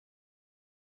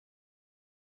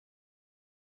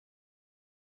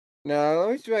 Now,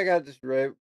 let me see if I got this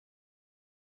right.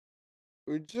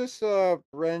 We just saw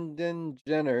Brendan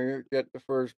Jenner get the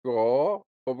first goal,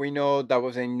 but we know that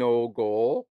was a no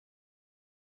goal.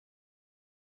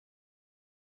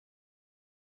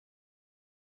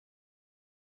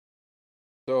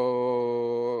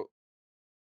 So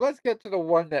let's get to the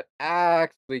one that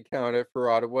actually counted for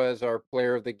Ottawa as our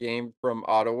player of the game from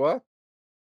Ottawa.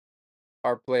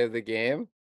 Our play of the game.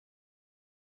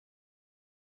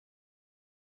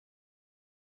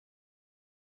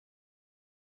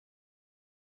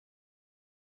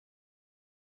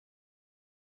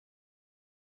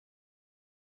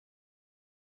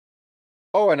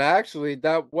 Oh, and actually,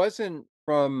 that wasn't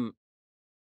from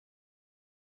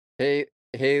Haley,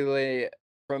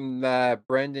 from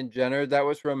Brendan Jenner. That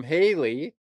was from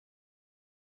Haley.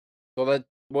 So that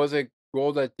was a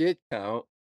goal that did count.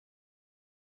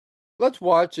 Let's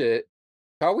watch it,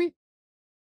 shall we?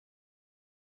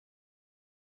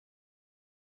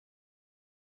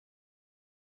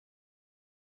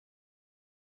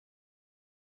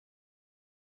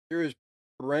 Here's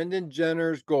Brendan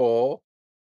Jenner's goal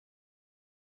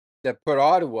that put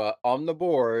Ottawa on the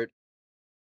board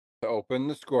to open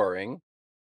the scoring.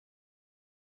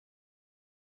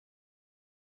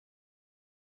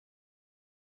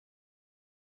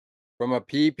 From a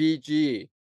PPG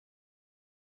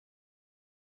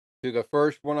to the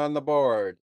first one on the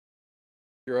board.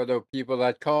 Here are the people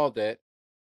that called it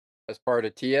as part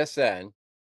of TSN.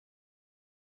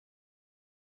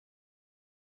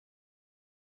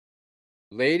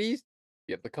 Ladies,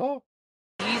 give the call.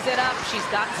 Ease it up. She's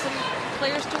got some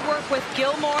players to work with.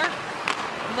 Gilmore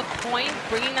on the point,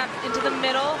 bringing that into the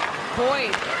middle. Boyd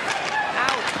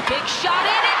out. Big shot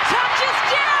in. It touches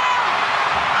down.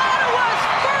 Ottawa's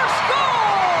first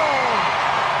goal.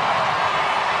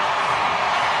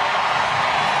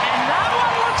 And that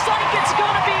one looks like it's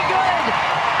going to be good.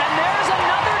 And there's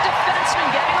another defenseman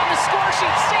getting on the score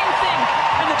sheet. Same thing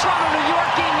in the Toronto-New York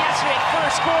game yesterday.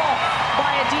 First goal by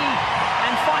a D.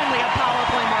 And finally, a power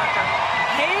play marker.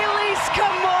 Haley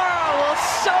Scamora will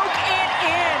soak it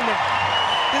in.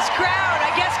 This crowd,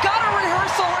 I guess, got a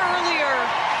rehearsal earlier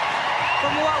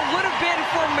from what would have been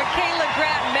for Michaela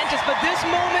Grant-Mentis, but this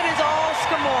moment is all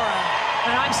Scamora.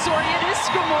 And I'm sorry, it is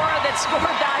Scamora that scored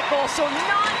that goal, so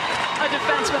not a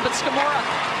defenseman, but Scamora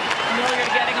familiar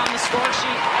to getting on the score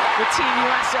sheet with Team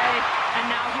USA, and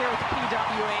now here with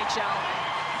PWHL.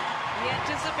 The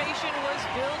anticipation was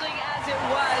building as it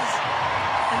was,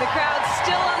 and the crowd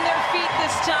still on their feet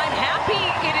this time. Happy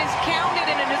it is counted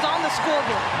and it is on the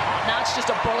scoreboard. Now it's just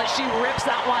a bullet. She rips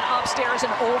that one upstairs and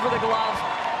over the glove.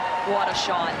 What a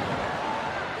shot.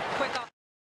 Quick up.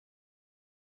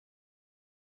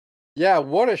 Yeah,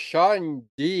 what a shot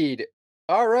indeed.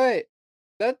 All right.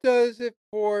 That does it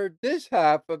for this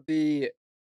half of the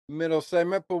middle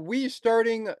segment, but we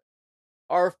starting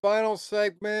our final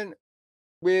segment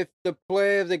with the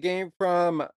play of the game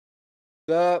from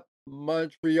the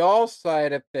Montreal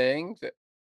side of things.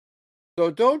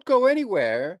 So don't go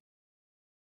anywhere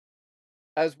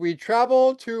as we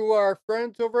travel to our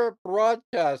friends over at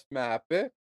Broadcast Map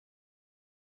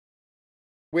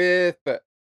with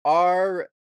our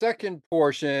second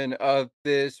portion of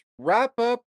this wrap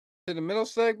up to the middle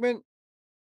segment.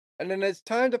 And then it's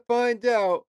time to find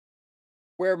out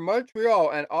where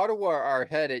Montreal and Ottawa are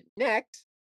headed next,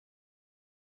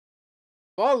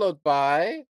 followed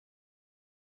by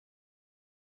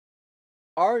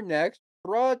our next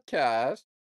broadcast.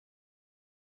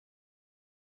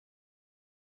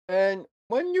 And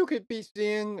when you could be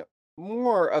seeing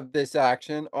more of this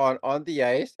action on the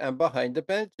ice and behind the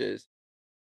benches.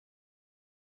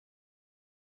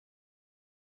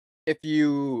 If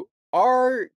you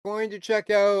are going to check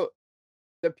out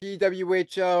the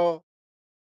PWHL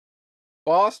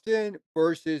Boston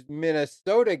versus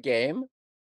Minnesota game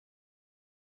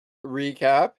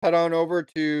recap, head on over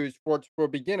to Sports for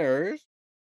Beginners.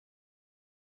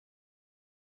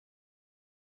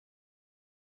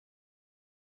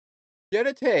 Get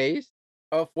a taste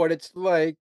of what it's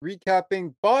like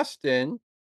recapping Boston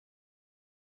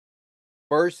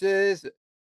versus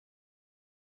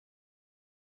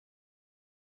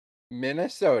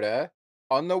Minnesota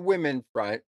on the women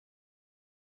front.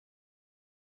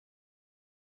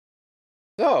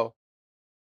 So,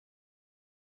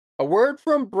 a word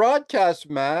from Broadcast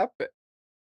Map,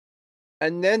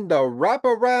 and then the wrap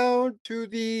around to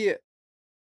the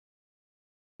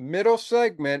middle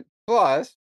segment,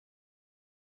 plus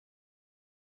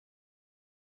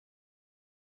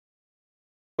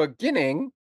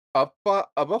beginning of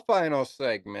a final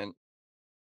segment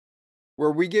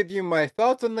where we give you my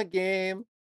thoughts on the game,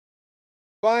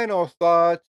 final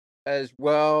thoughts as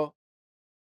well,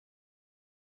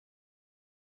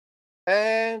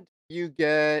 and you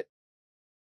get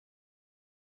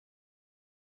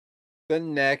the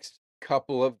next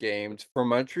couple of games for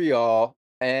Montreal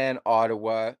and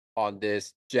Ottawa on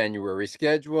this January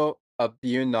schedule of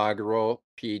the inaugural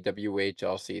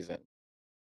PWHL season.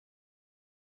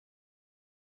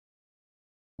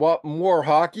 Want more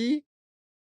hockey?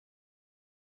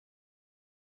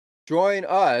 Join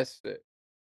us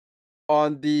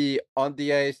on the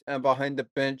ice and behind the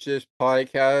benches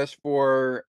podcast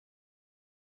for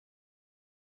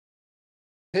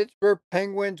Pittsburgh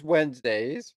Penguins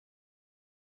Wednesdays,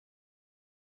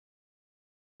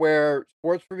 where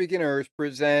Sports for Beginners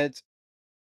presents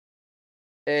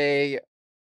a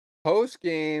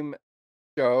post-game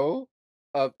show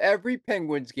of every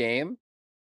Penguins game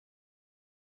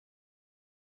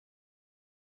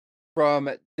from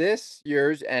this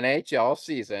year's NHL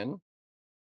season.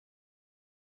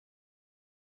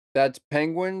 That's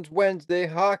Penguins Wednesday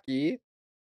Hockey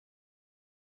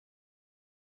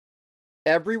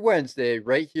every Wednesday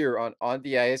right here on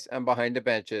the ice and behind the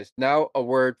benches. Now a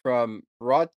word from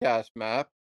Broadcast Map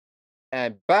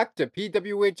and back to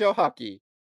PWHL Hockey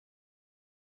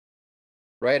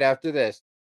right after this.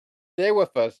 Stay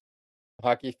with us,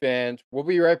 hockey fans. We'll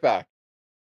be right back.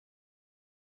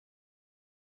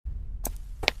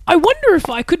 I wonder if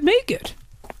I could make it.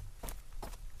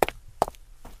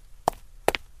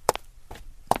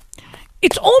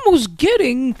 It's almost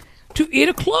getting to 8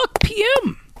 o'clock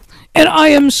p.m., and I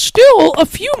am still a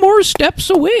few more steps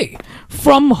away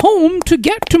from home to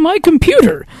get to my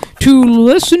computer to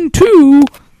listen to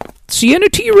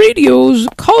CNT Radio's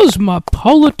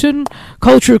Cosmopolitan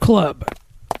Culture Club.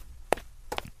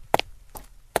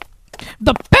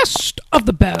 The best of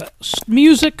the best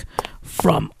music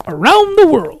from around the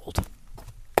world.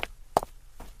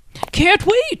 Can't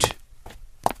wait!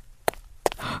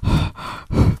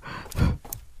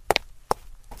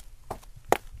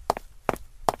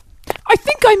 I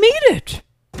think I made it!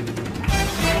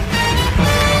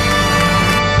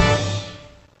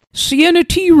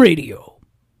 CNT Radio.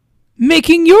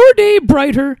 Making your day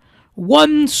brighter,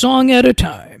 one song at a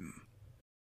time.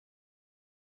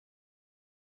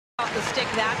 Off the stick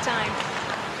that time.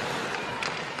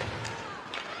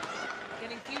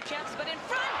 Getting few chances, but in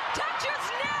front, touches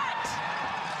net!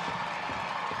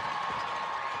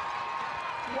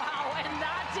 Wow, and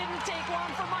that didn't take long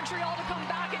for Montreal to come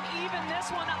back and even this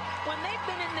one up when they've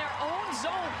been in their own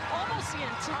zone almost the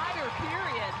entire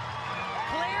period.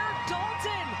 Claire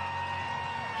Dalton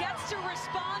gets to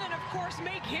respond and, of course,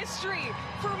 make history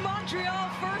for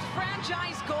Montreal. First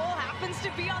franchise goal happens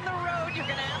to be on the road. You're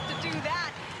going to have to do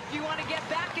that if you want to get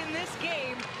back in this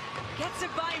game. Gets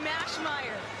it by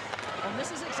Mashmeyer. And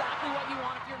this is exactly what you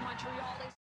want if you're Montreal.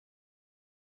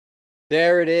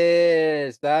 There it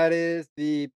is. That is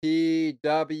the PWHL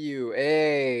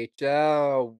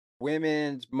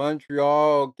Women's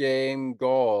Montreal game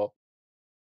goal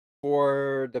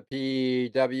for the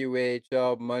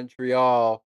PWHL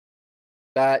Montreal.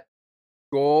 That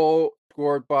goal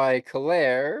scored by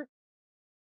Claire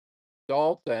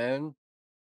Dalton.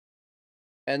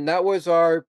 And that was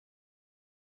our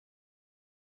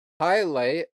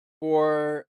highlight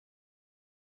for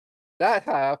that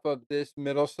half of this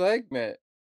middle segment.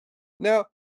 Now,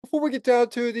 before we get down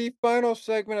to the final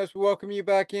segment, I just welcome you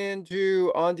back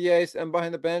into On the Ice and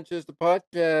Behind the Benches, the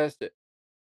podcast.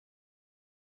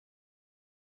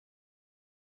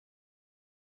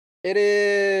 It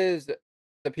is the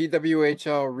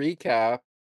PWHL recap.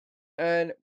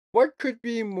 And what could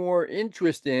be more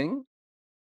interesting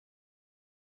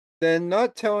than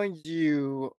not telling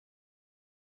you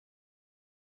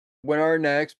when our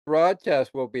next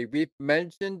broadcast will be? We've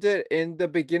mentioned it in the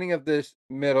beginning of this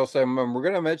middle segment. We're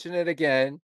going to mention it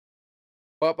again.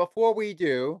 But before we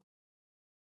do,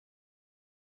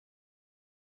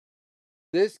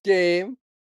 this game,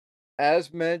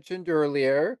 as mentioned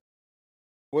earlier,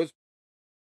 was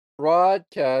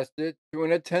broadcasted to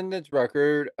an attendance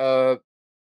record of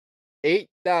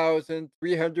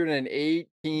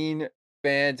 8,318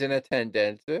 fans in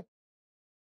attendance,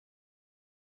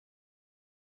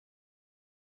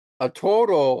 a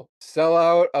total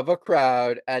sellout of a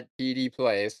crowd at TD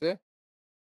Place.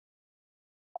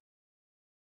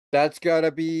 That's got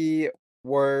to be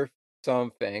worth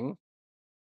something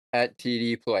at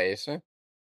TD Place.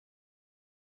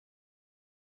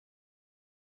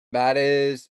 That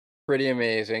is pretty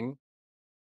amazing.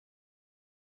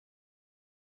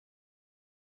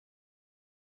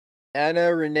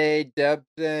 Anna Renee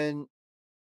Debson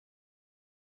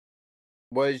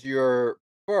was your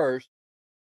first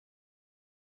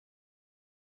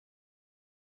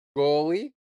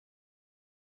goalie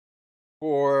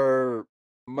for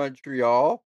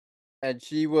Montreal, and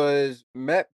she was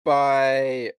met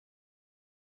by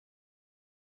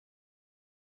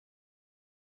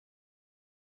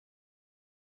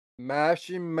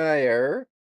Maschmeyer,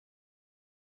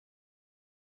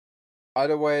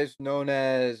 otherwise known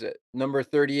as number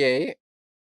 38,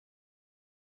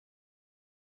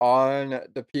 on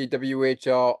the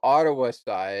PWHL Ottawa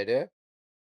side.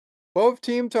 Both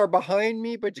teams are behind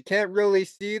me, but you can't really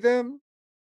see them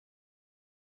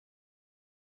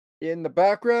in the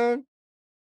background.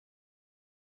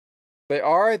 They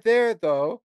are there,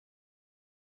 though,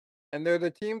 and they're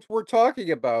the teams we're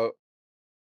talking about.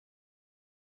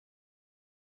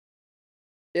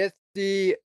 It's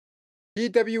the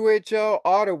PWHL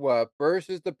Ottawa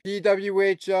versus the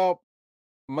PWHL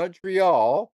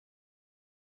Montreal.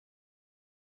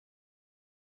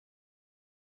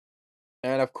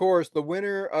 And of course, the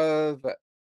winner of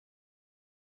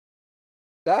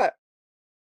that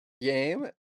game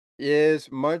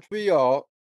is Montreal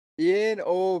in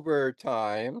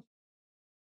overtime.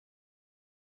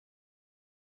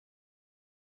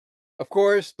 Of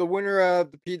course, the winner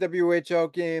of the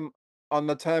PWHL game on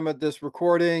the time of this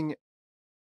recording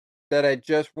that I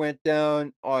just went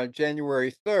down on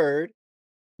January 3rd,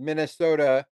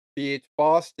 Minnesota beats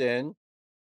Boston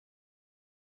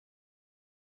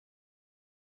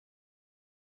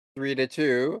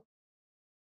 3-2.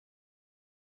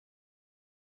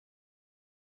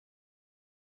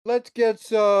 Let's get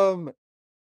some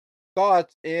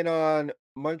thoughts in on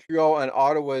Montreal and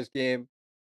Ottawa's game.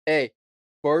 Hey,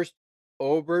 first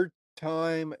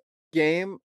overtime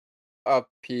game of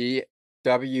PWHL.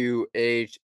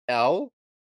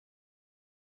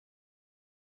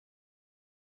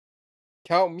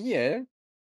 Count me in.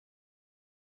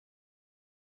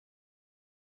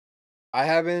 I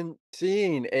haven't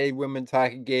seen a women's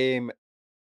hockey game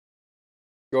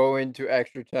go into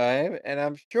extra time, and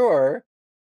I'm sure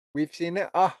we've seen it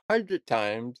 100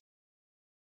 times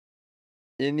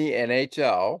in the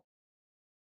NHL.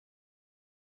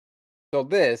 So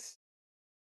this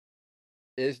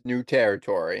is new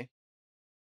territory,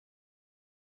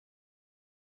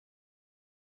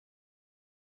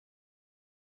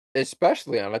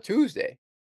 especially on a Tuesday.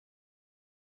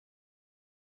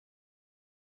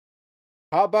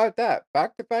 How about that?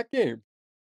 Back-to-back games.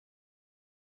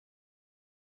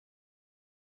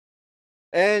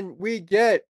 And we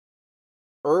get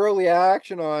early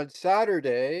action on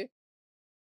Saturday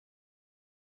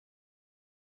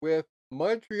with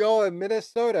Montreal and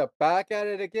Minnesota back at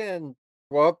it again.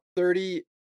 12:30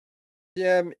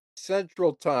 p.m.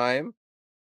 Central Time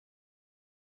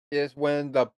is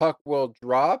when the puck will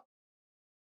drop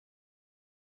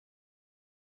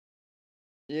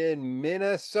in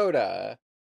Minnesota.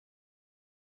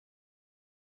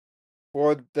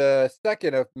 for the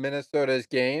second of Minnesota's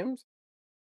games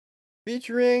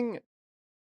featuring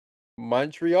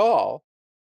Montreal.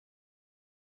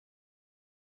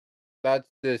 That's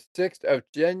the 6th of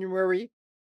January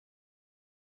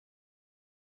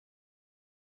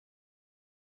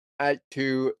at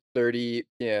 2:30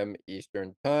 p.m.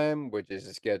 Eastern Time, which is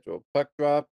a scheduled puck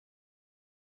drop.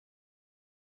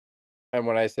 And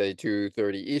when I say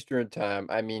 2:30 Eastern Time,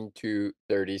 I mean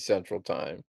 2:30 Central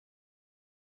Time.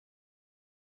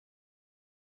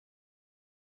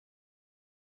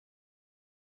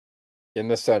 In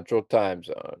the Central Time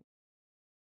Zone.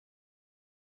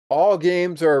 All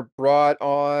games are brought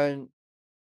on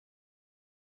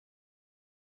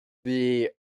the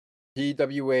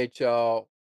PWHL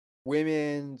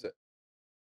Women's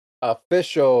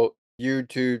official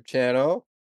YouTube channel.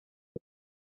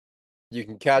 You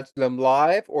can catch them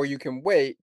live or you can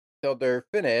wait till they're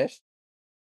finished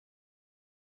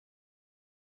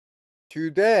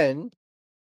to then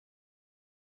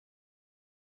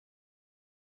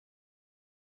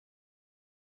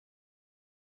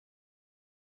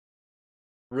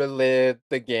relive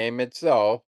the game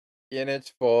itself in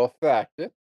its full effect.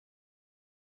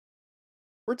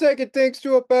 We're taking things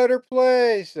to a better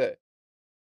place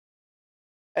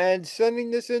and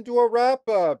sending this into a wrap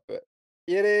up.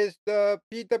 It is the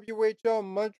PWHL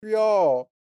Montreal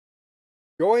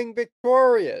going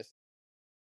victorious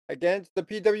against the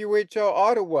PWHL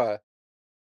Ottawa.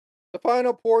 The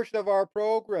final portion of our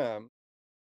program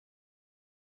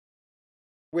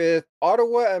with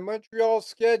Ottawa and Montreal's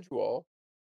schedule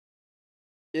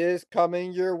is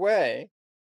coming your way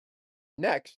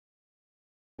next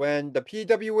when the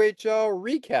PWHL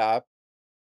recap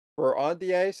for On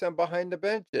the Ice and Behind the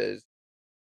Benches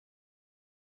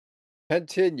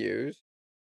continues.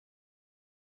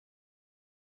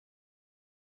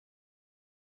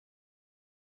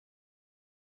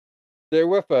 Stay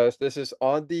with us. This is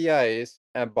On the Ice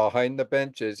and Behind the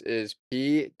Benches is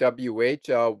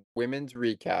PWHL Women's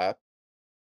Recap.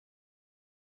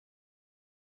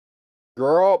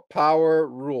 Girl Power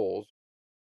Rules.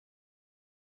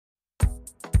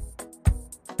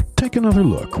 Take another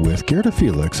look with Gerda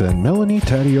Felix and Melanie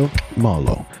Taddeo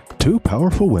Malo, two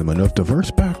powerful women of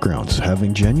diverse backgrounds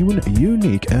having genuine,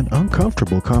 unique, and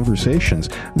uncomfortable conversations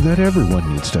that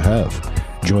everyone needs to have.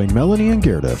 Join Melanie and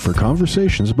Gerda for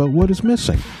conversations about what is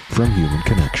missing from human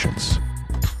connections.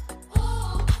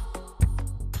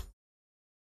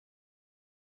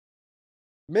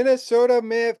 Minnesota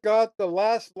may have got the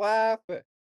last laugh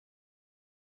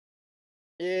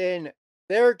in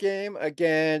their game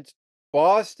against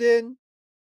Boston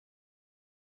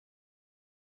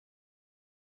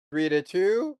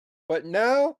 3-2, but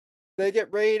now they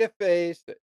get ready to face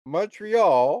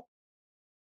Montreal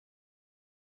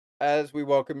as we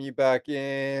welcome you back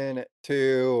in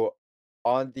to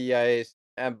On the Ice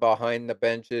and Behind the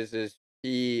Benches is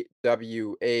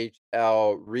PWHL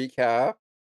recap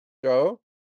show.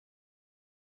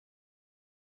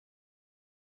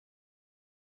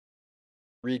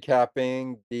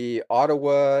 Recapping the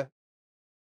Ottawa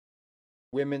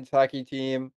women's hockey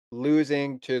team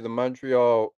losing to the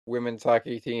Montreal women's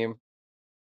hockey team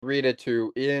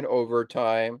 3-2 in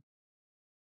overtime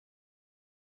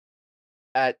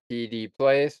at TD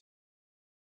Place.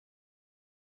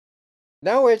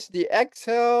 Now it's the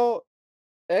XL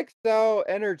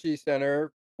Energy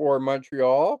Center for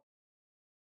Montreal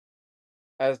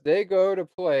as they go to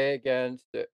play against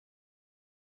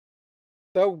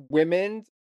the women's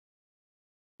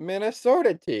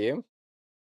Minnesota team.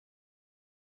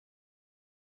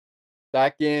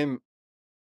 That game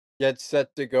gets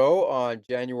set to go on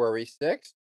January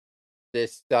 6th,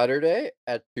 this Saturday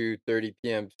at 2:30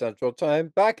 p.m. Central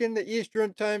Time. Back in the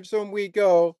Eastern Time Zone we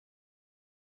go.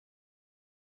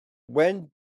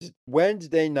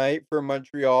 Wednesday night for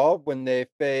Montreal when they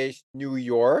face New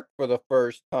York for the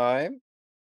first time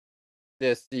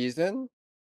this season.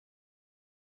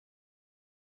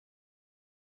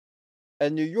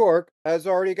 And New York has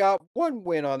already got one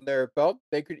win on their belt.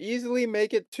 They could easily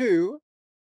make it two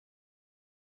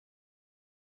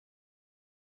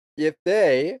if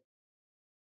they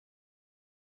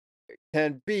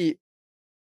can beat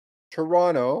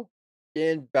Toronto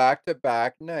in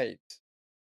back-to-back nights.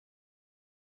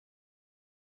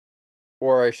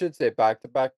 Or I should say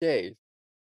back-to-back days.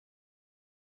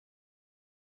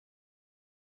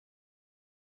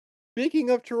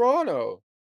 Speaking of Toronto,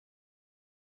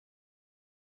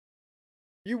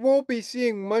 you won't be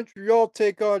seeing Montreal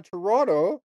take on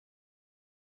Toronto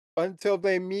until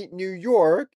they meet New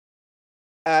York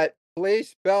at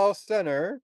Place Bell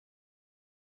Center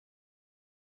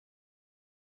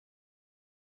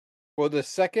for the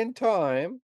second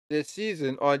time this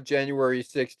season on January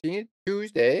 16th,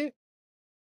 Tuesday.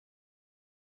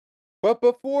 But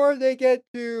before they get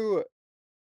to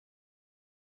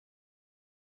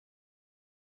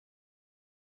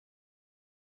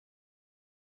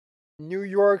New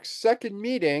York's second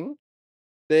meeting,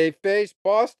 they face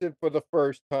Boston for the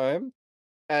first time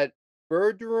at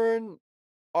Bergeron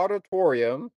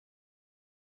Auditorium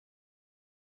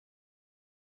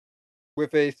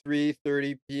with a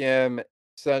 3:30 p.m.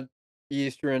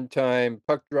 Eastern Time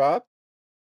puck drop.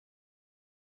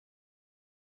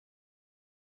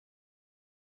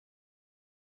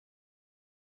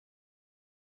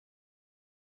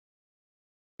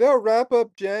 They'll wrap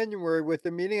up January with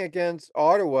a meeting against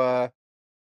Ottawa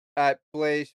at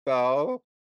Place Bell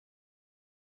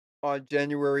on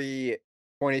January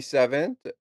 27th.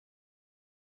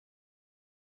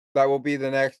 That will be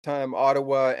the next time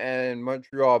Ottawa and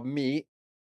Montreal meet.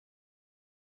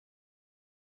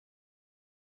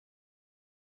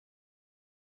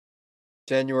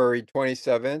 January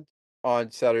 27th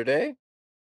on Saturday.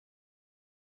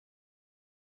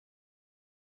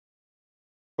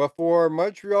 Before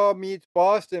Montreal meets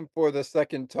Boston for the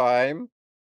second time,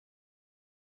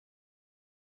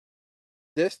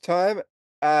 this time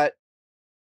at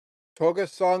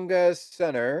Togasonga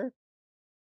Center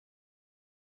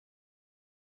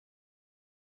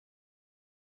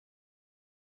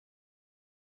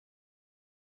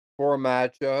for a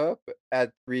matchup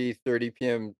at 3:30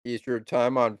 p.m. Eastern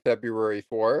Time on February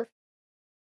 4th.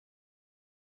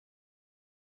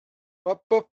 But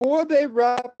before they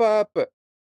wrap up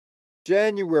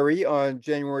January on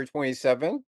January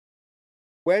 27th,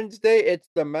 Wednesday, it's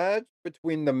the match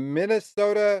between the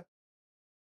Minnesota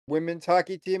women's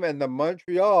hockey team and the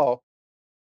Montreal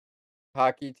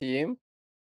hockey team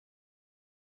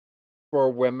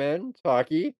for women's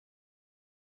hockey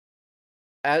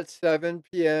at 7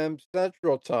 p.m.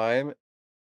 Central Time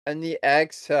in the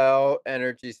XL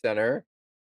Energy Center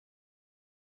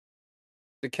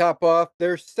to cap off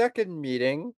their second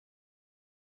meeting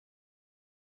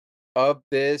of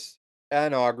this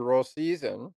inaugural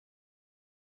season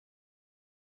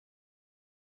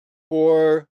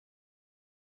for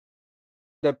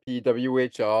the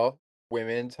PWHL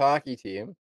women's hockey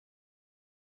team.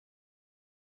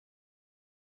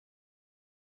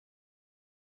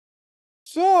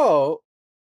 So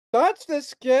that's the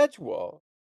schedule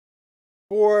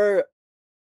for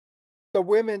the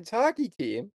women's hockey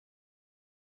team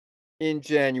in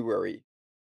January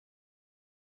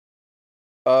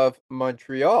of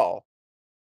Montreal.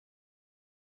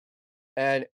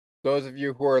 And those of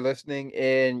you who are listening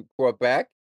in Quebec,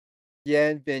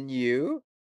 bienvenue.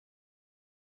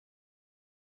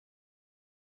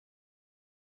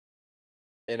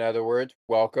 In other words,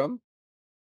 welcome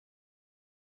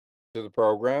to the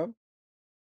program.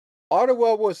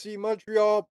 Ottawa will see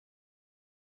Montreal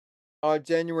on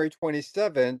January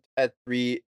 27th at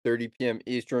 3:30 p.m.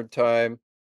 Eastern Time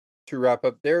to wrap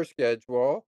up their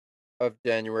schedule of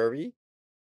January.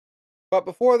 But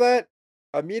before that,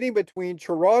 a meeting between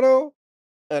Toronto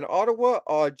and Ottawa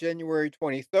on January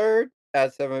 23rd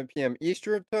at 7 p.m.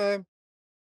 Eastern Time,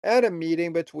 and a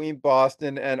meeting between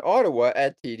Boston and Ottawa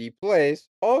at TD Place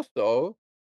also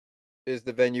is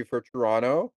the venue for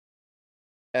Toronto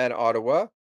and Ottawa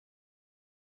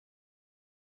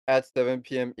at 7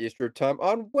 p.m. Eastern Time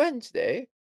on Wednesday.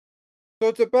 So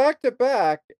it's a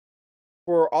back-to-back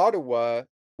for Ottawa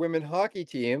women hockey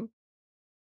team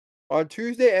on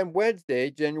Tuesday and Wednesday,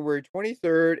 January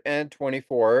 23rd and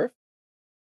 24th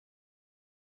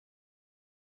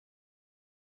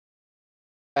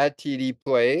at TD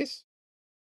Place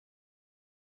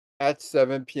at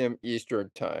 7 p.m. Eastern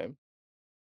Time.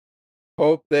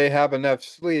 Hope they have enough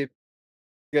sleep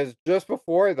because just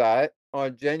before that,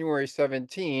 on January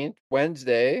 17th,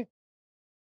 Wednesday,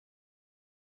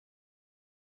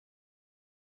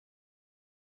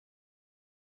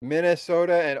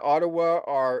 Minnesota and Ottawa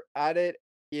are at it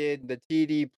in the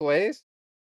TD Place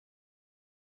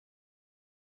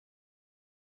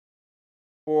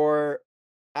for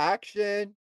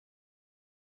action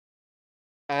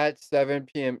at 7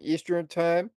 p.m. Eastern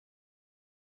Time.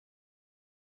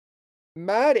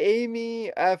 Mad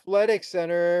Amy Athletic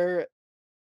Center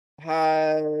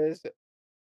has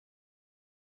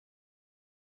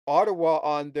Ottawa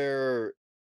on their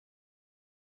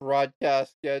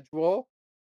broadcast schedule,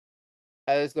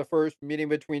 as the first meeting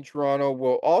between Toronto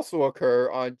will also occur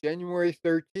on January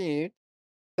 13th,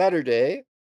 Saturday,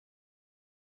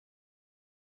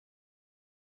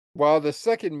 while the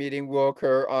second meeting will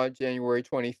occur on January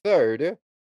 23rd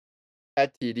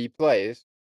at TD Place.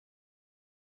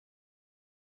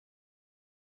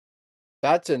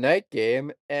 That's a night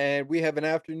game, and we have an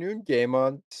afternoon game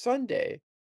on Saturday.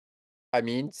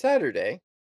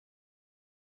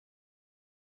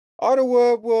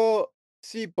 Ottawa will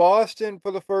see Boston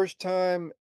for the first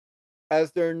time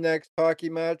as their next hockey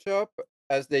matchup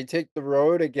as they take the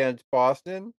road against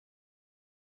Boston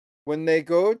when they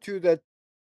go to the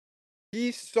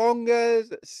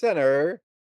Tsongas Center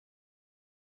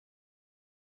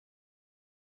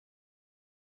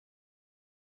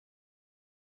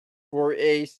for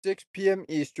a 6 p.m.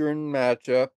 Eastern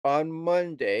matchup on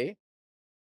Monday.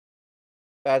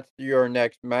 That's your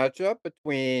next matchup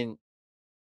between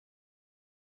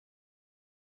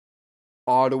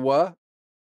Ottawa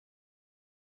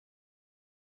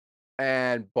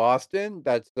and Boston.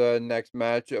 That's the next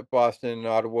matchup Boston and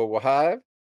Ottawa will have.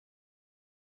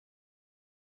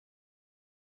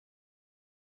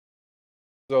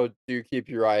 So do keep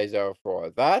your eyes out for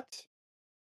that.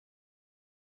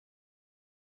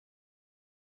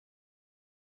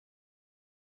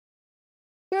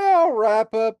 They'll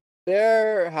wrap up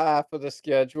their half of the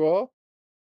schedule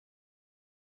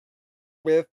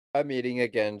with a meeting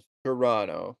against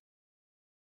Toronto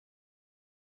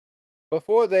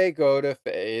before they go to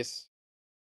face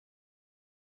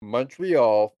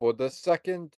Montreal for the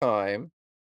second time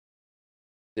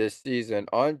this season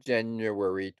on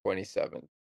January 27th.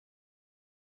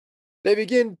 They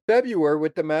begin February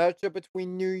with the matchup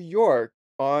between New York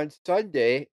on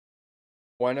Sunday,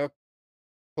 1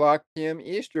 o'clock p.m.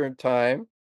 Eastern Time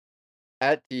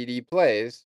at TD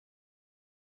Place.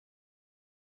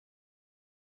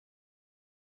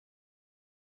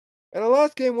 And the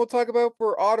last game we'll talk about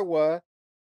for Ottawa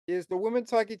is the women's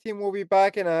hockey team will be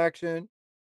back in action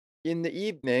in the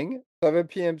evening, 7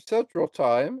 p.m. Central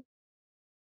Time,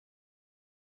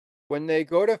 when they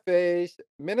go to face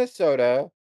Minnesota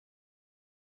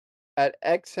at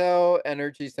Xcel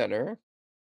Energy Center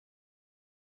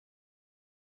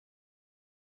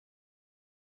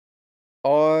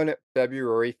on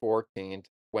February 14th,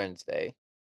 Wednesday.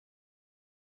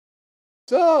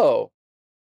 So,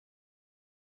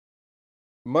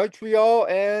 Montreal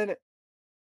and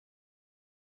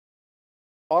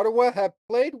Ottawa have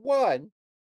played one.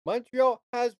 Montreal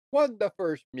has won the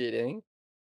first meeting.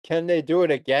 Can they do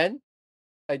it again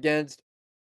against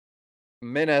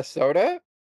Minnesota?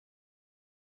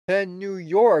 Can New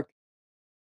York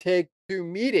take two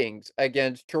meetings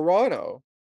against Toronto?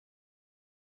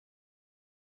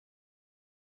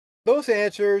 Those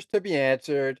answers to be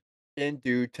answered in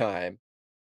due time.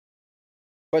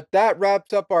 But that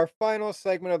wraps up our final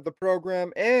segment of the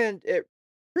program, and it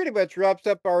pretty much wraps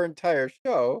up our entire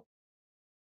show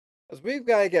as we've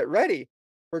got to get ready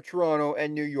for Toronto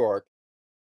and New York.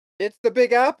 It's the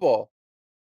Big Apple,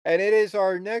 and it is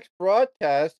our next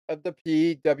broadcast of the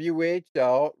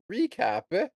PWHL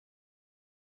recap.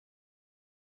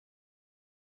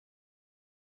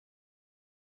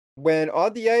 When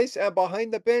On the Ice and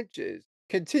Behind the Benches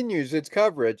continues its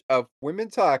coverage of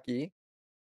women's hockey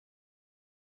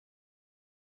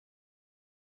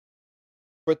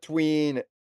between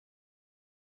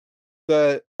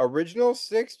the original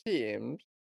six teams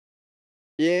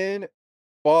in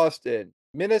Boston,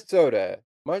 Minnesota,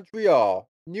 Montreal,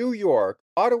 New York,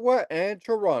 Ottawa, and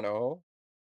Toronto.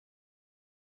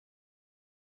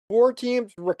 Four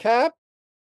teams recap.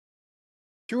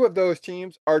 Two of those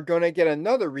teams are going to get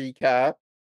another recap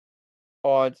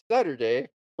on Saturday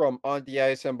from On the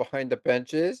Ice and Behind the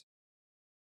Benches.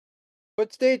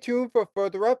 But stay tuned for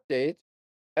further updates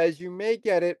as you may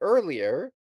get it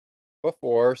earlier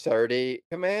before Saturday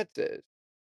commences.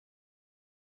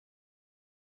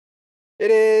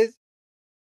 It is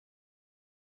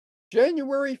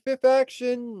January 5th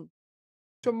action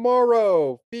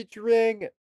tomorrow featuring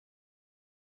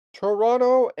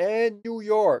Toronto and New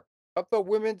York of the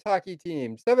women's hockey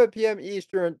team. 7 p.m.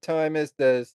 Eastern Time is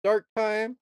the start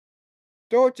time.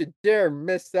 Don't you dare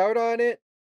miss out on it.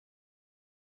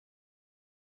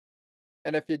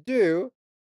 And if you do,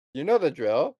 you know the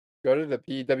drill. Go to the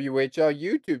PWHL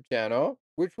YouTube channel,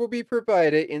 which will be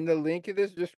provided in the link in the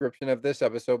description of this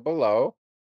episode below,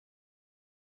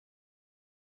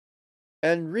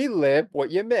 and relive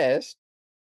what you missed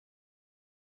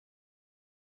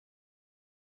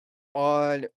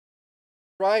on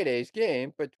Friday's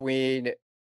game between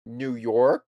New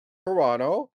York,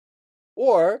 Toronto,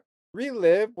 or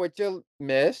relive what you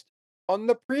missed on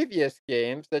the previous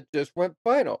games that just went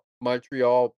final.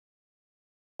 Montreal,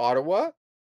 Ottawa,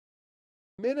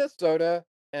 Minnesota,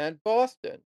 and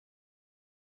Boston.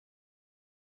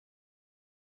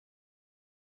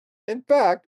 In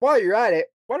fact, while you're at it,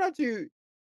 why don't you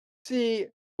see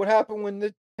what happened when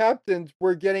the captains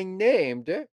were getting named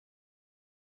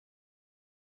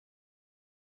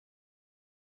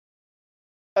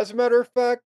As a matter of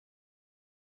fact,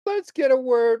 let's get a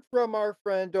word from our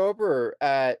friend over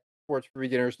at Sports for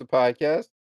Beginners, the podcast,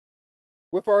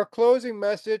 with our closing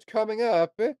message coming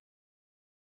up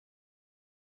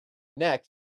next.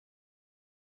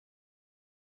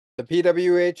 The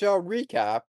PWHL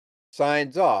recap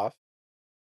signs off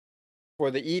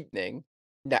for the evening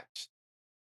next.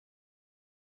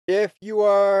 If you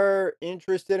are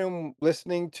interested in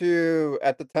listening to,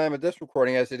 at the time of this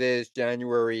recording, as it is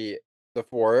January the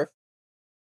 4th,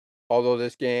 although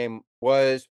this game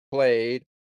was played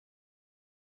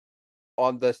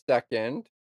on the 2nd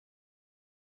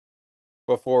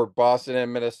before Boston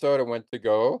and Minnesota went to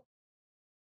go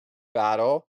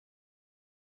battle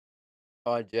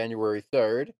on January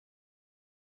 3rd.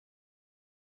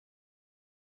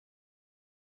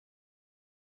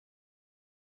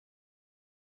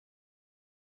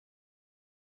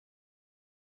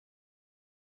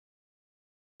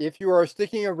 If you are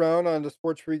sticking around on the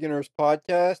Sports Beginners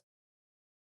podcast,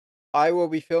 I will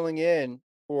be filling in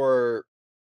for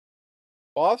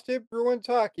Boston Bruins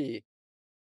hockey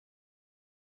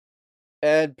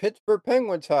and Pittsburgh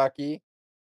Penguins hockey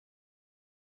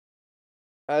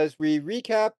as we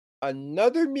recap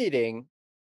another meeting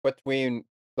between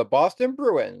the Boston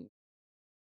Bruins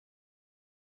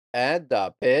and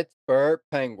the Pittsburgh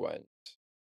Penguins.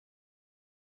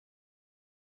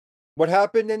 What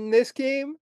happened in this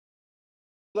game?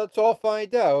 Let's all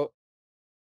find out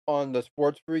on the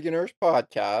Sports Beginners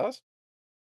podcast.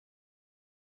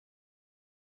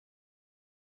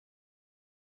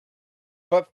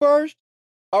 But first,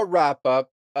 a wrap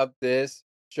up of this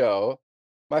show.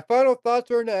 My final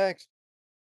thoughts are next,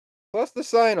 plus the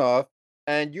sign off,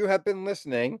 and you have been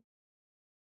listening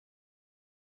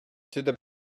to the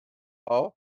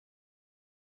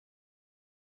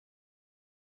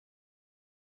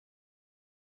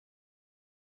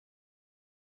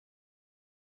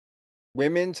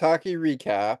women's hockey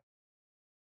recap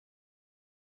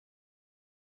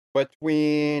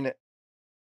between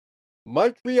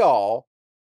Montreal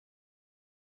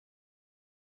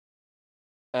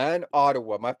and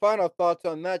Ottawa. My final thoughts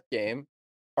on that game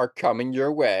are coming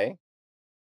your way.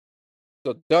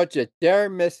 So don't you dare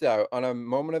miss out on a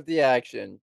moment of the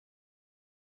action.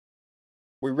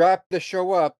 We wrap the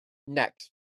show up next.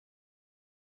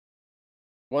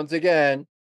 Once again,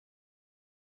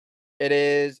 it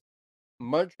is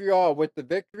Montreal with the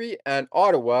victory and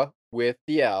Ottawa with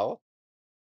the L.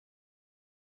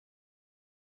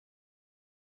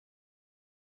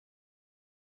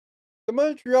 The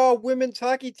Montreal women's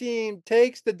hockey team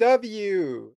takes the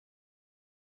W.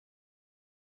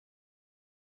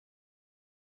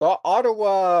 The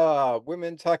Ottawa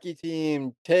women's hockey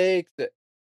team takes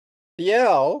the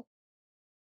L.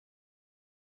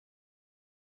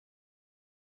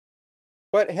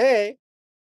 But hey,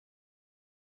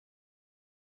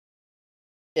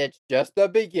 it's just the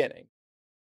beginning.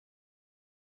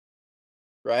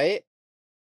 Right?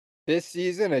 This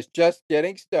season is just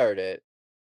getting started.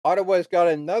 Ottawa's got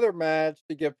another match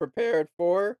to get prepared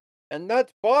for, and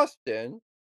that's Boston,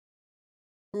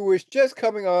 who is just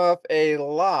coming off a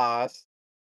loss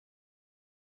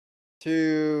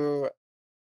to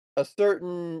a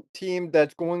certain team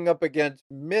that's going up against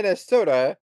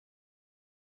Minnesota.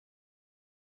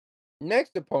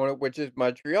 Next opponent, which is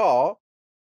Montreal,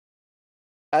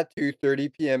 at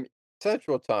 2:30 p.m.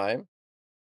 Central Time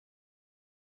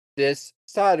this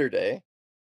Saturday.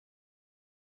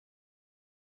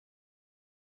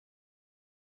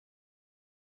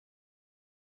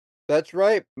 That's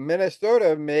right.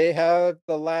 Minnesota may have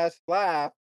the last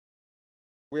laugh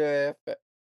with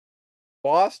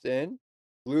Boston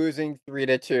losing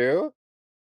 3-2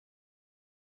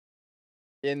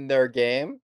 in their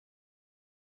game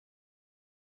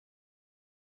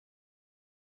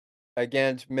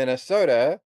against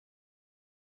Minnesota.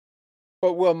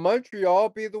 But will Montreal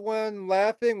be the one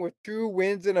laughing with 2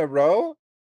 wins in a row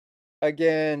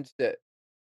against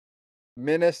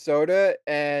Minnesota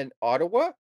and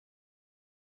Ottawa?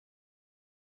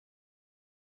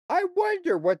 I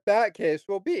wonder what that case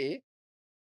will be.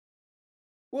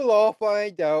 We'll all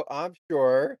find out, I'm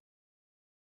sure,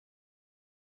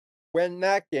 when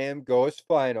that game goes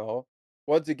final.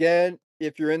 Once again,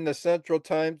 if you're in the Central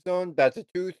Time Zone, that's a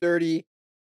 2:30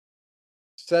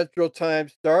 Central Time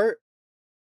start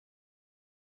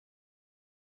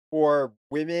for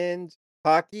women's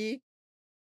hockey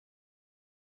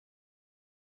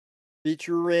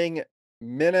featuring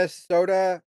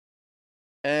Minnesota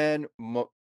and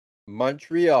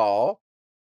Montreal.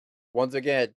 Once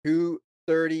again,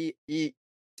 2:30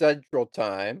 Central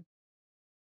Time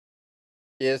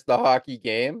is the hockey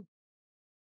game.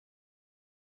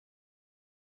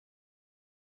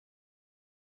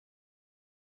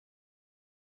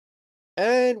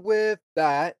 And with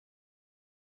that,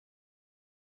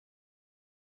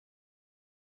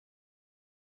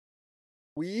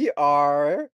 we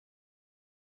are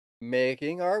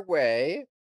making our way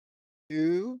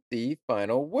to the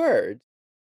final words.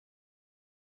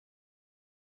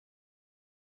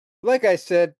 Like I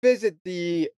said, visit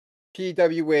the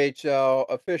PWHL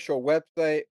official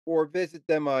website or visit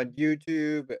them on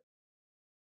YouTube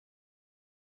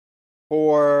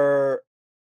for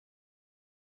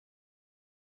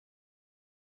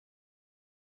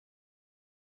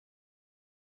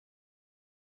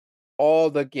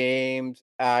all the games,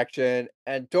 action,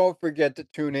 and don't forget to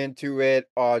tune into it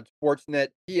on Sportsnet,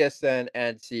 TSN,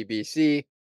 and CBC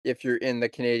if you're in the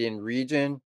Canadian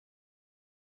region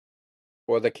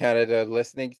or the Canada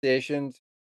listening stations.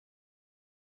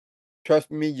 Trust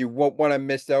me, you won't want to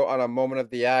miss out on a moment of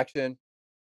the action.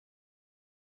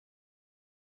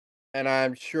 And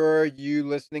I'm sure you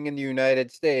listening in the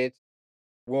United States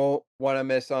won't want to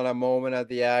miss on a moment of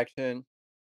the action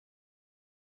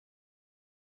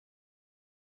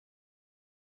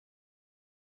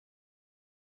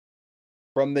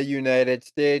from the United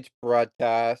States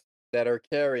broadcast that are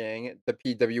carrying the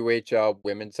PWHL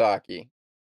women's hockey.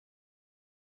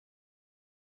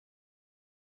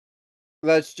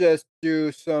 Let's just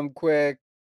do some quick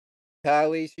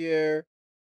tallies here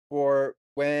for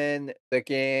when the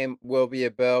game will be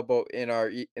available in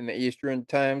in the Eastern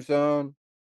time zone,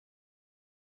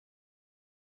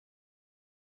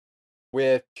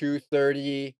 with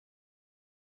 2:30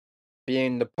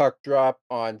 being the puck drop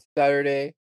on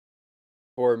Saturday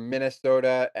for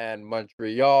Minnesota and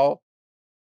Montreal.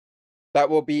 That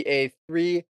will be a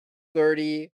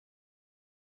 3:30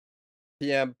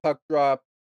 p.m. puck drop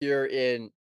here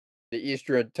in the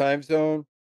Eastern time zone.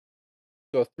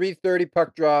 So 3:30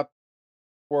 puck drop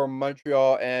for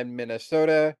Montreal and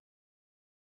Minnesota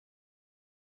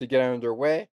to get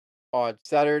underway on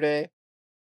Saturday.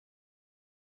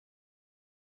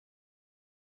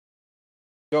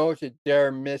 Don't you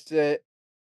dare miss it.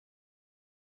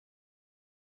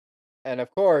 And of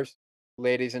course,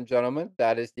 ladies and gentlemen,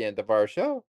 that is the end of our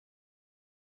show.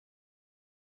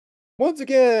 Once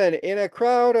again, in a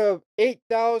crowd of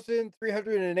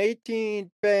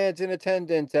 8,318 fans in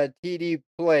attendance at TD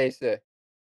Place,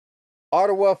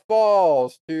 Ottawa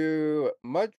falls to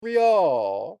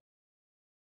Montreal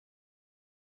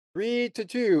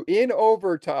 3-2 in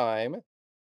overtime.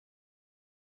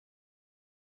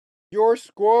 Your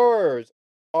scores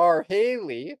are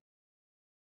Haley,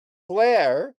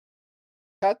 Claire,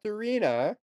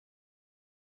 Katerina,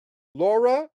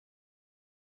 Laura,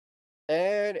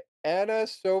 and Anna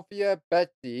Sophia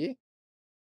Betsy,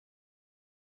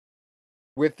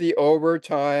 with the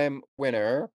overtime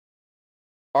winner.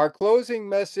 Our closing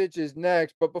message is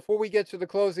next, but before we get to the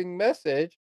closing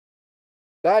message,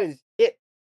 that is it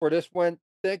for this one.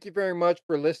 Thank you very much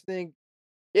for listening.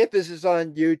 If this is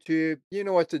on YouTube, you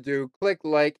know what to do. Click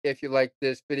like if you like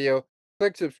this video.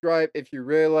 Click subscribe if you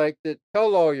really liked it.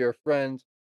 Tell all your friends.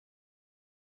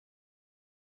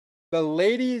 The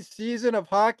ladies' season of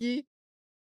hockey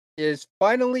is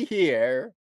finally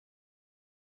here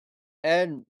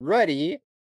and ready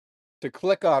to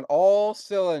click on all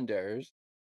cylinders.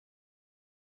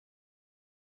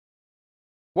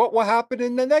 What will happen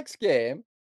in the next game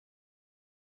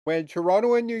when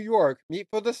Toronto and New York meet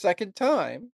for the second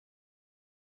time?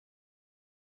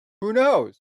 Who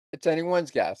knows? It's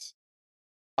anyone's guess.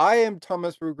 I am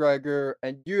Thomas McGregor,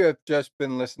 and you have just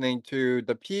been listening to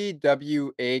the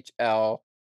PWHL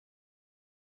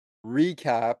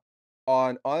recap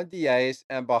on the ice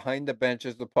and behind the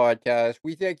benches, the podcast.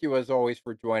 We thank you as always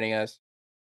for joining us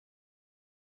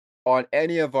on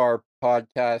any of our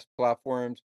podcast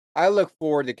platforms. I look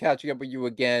forward to catching up with you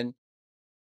again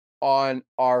on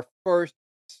our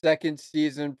second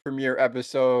season premiere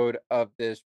episode of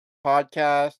this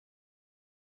podcast.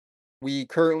 We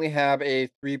currently have a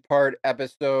 3-part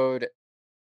episode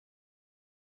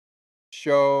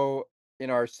show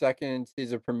in our second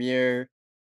season premiere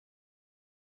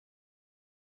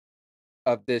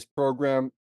of this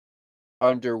program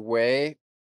underway,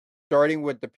 starting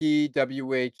with the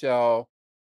PWHL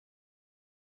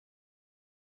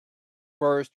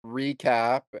first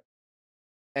recap,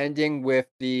 ending with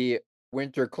the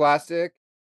Winter Classic.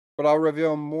 But I'll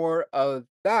reveal more of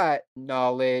that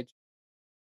knowledge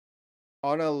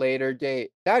on a later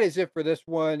date. That is it for this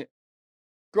one.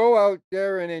 Go out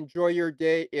there and enjoy your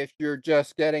day if you're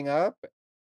just getting up.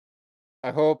 I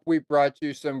hope we brought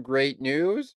you some great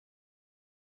news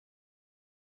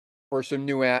for some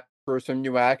new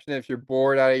action if you're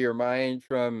bored out of your mind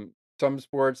from some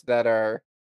sports that are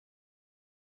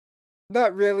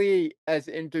not really as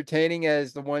entertaining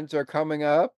as the ones that are coming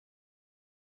up.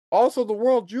 Also, the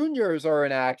World Juniors are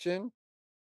in action,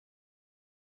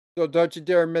 so don't you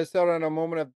dare miss out on a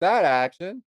moment of that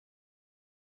action.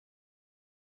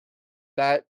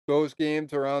 That those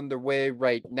games are on the way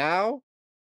right now,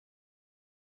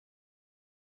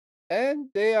 and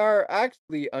they are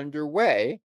actually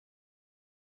underway.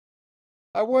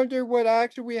 I wonder what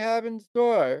action we have in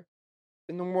store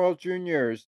in the World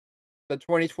Juniors. The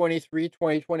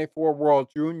 2023-2024 World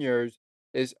Juniors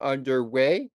is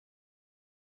underway.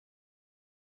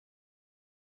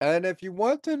 And if you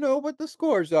want to know what the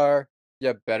scores are,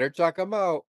 you better check them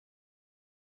out.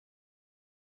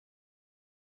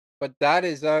 But that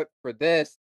is it for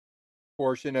this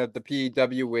portion of the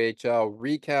PWHL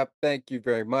recap. Thank you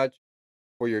very much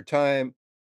for your time.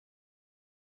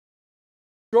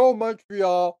 Go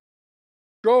Montreal,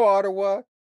 go Ottawa,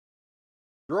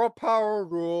 girl power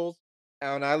rules,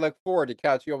 and I look forward to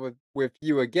catching up with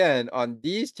you again on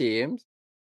these teams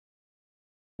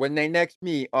when they next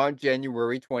meet on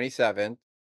January 27th,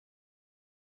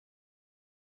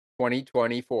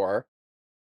 2024.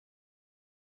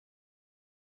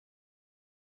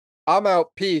 I'm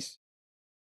out. Peace.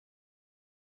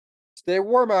 Stay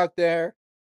warm out there.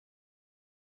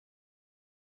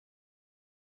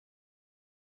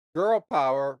 Girl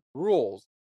power rules.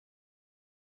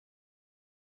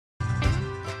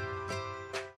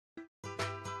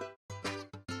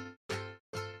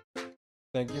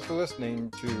 Thank you for listening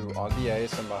to On the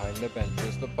Ice and Behind the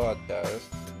Benches, the podcast.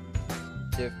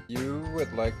 If you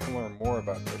would like to learn more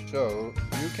about the show,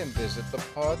 you can visit the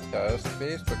podcast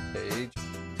Facebook page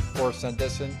or send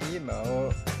us an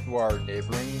email to our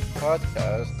neighboring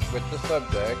podcast with the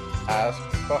subject Ask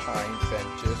Behind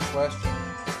Benches Question.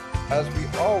 As we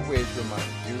always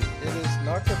remind you, it is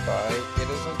not goodbye, it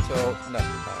is until next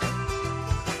time.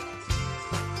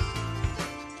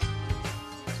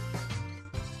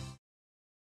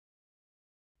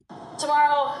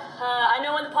 Tomorrow, I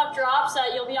know when the puck drops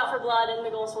that you'll be out for blood and the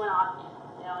goals went off.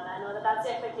 And I know that that's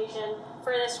the expectation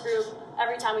for this group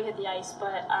every time we hit the ice.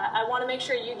 But I want to make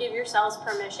sure you give yourselves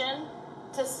permission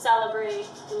to celebrate,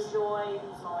 enjoy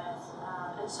these moments,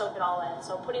 and soak it all in.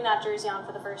 So putting that jersey on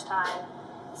for the first time,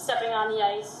 stepping on the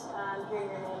ice, hearing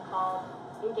your name called,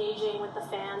 engaging with the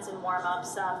fans in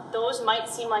warm-ups, those might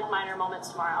seem like minor moments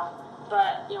tomorrow.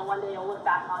 But, one day you'll look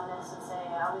back on this and say,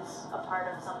 I was a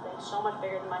part of something so much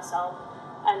bigger than myself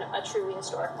and a truly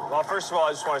historic moment. Well, first of all,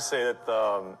 I just want to say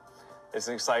that it's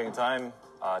an exciting time.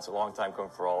 It's a long time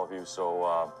coming for all of you.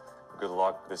 So good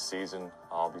luck this season.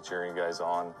 I'll be cheering you guys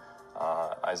on.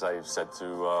 As I said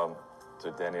to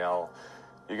Danielle,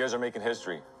 you guys are making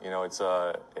history. It's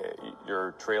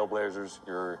you're trailblazers.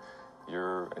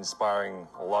 You're inspiring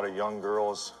a lot of young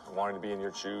girls wanting to be in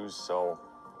your shoes. So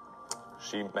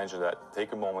she mentioned that.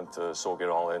 Take a moment to soak it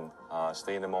all in.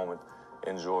 Stay in the moment.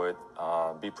 Enjoy it.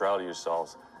 Be proud of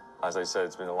yourselves. As I said,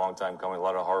 it's been a long time coming. A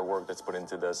lot of hard work that's put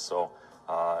into this. So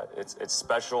it's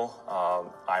special.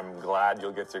 I'm glad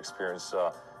you'll get to experience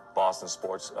Boston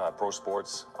sports, pro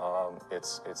sports.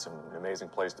 It's an amazing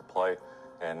place to play,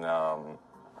 and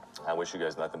I wish you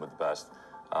guys nothing but the best.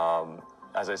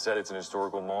 As I said, it's an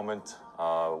historical moment.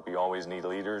 We always need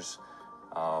leaders.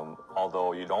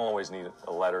 Although you don't always need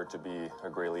a letter to be a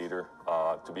great leader,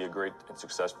 to be a great and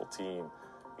successful team,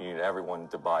 you need everyone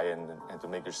to buy in and to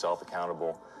make yourself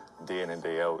accountable day in and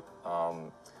day out.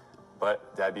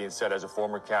 But that being said, as a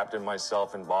former captain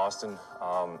myself in Boston,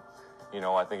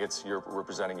 I think you're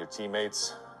representing your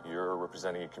teammates, you're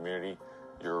representing your community,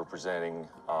 you're representing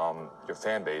your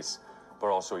fan base, but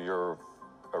also you're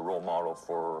a role model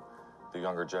for the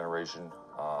younger generation.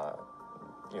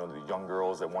 The young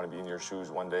girls that want to be in your shoes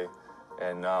one day.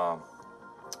 And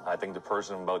I think the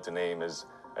person I'm about to name is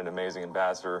an amazing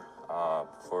ambassador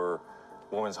for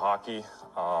women's hockey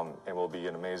and will be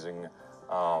an amazing,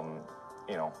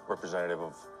 representative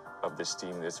of this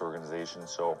team, this organization.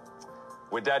 So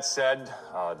with that said,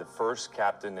 the first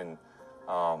captain in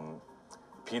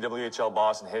PWHL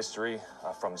Boston history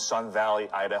from Sun Valley,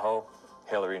 Idaho,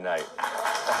 Hillary Knight.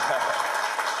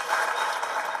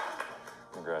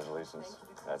 Congratulations.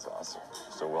 That's awesome.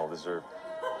 So well deserved.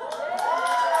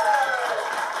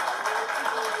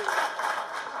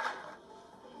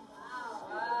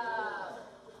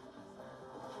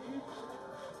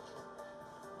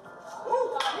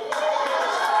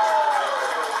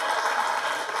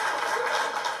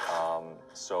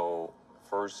 So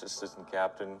first assistant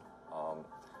captain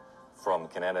from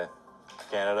Canada,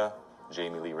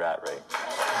 Jamie Lee Rattray.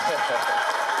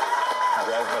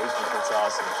 Congratulations. That's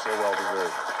awesome. So well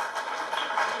deserved.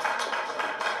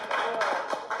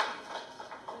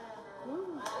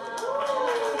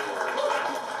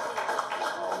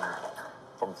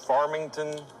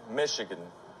 Farmington, Michigan,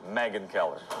 Megan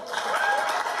Keller.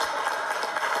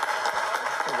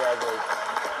 Congratulations.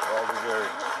 Well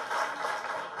deserved.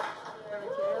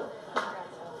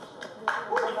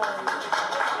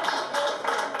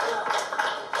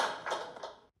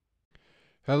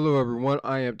 Hello everyone,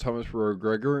 I am Thomas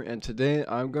Gregor, and today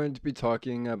I'm going to be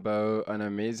talking about an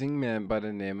amazing man by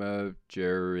the name of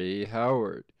Jerry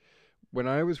Howard. When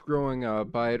I was growing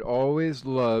up, I'd always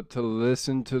loved to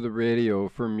listen to the radio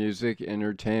for music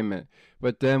entertainment.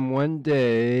 But then one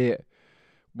day,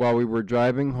 while we were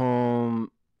driving home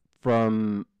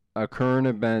from a current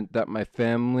event that my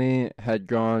family had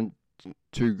gone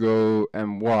to go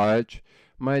and watch,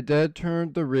 my dad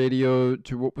turned the radio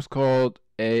to what was called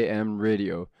AM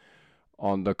radio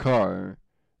on the car.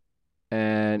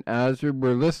 And as we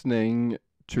were listening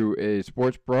to a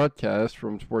sports broadcast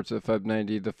from Sports at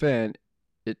 590 The Fan,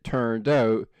 it turned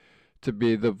out to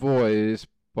be the voice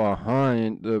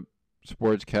behind the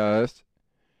sportscast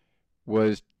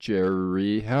was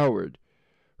Jerry Howard,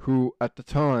 who at the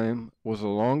time was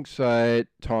alongside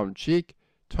Tom Cheek,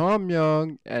 Tom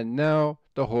Young, and now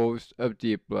the host of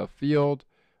Deep Left Field,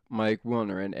 Mike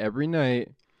Wilner. And every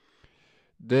night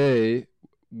they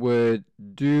would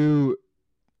do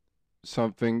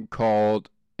something called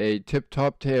a Tip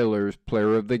Top Taylor's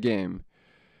Player of the Game,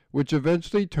 which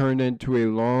eventually turned into a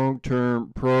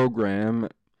long-term program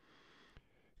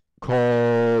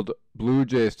called Blue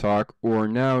Jays Talk, or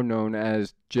now known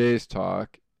as Jays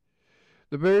Talk.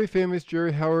 The very famous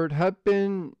Jerry Howard had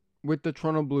been with the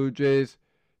Toronto Blue Jays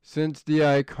since the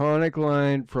iconic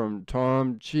line from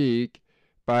Tom Cheek,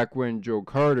 back when Joe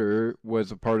Carter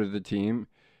was a part of the team,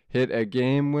 hit a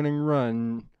game-winning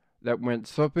run that went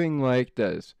something like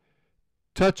this.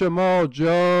 Touch 'em all,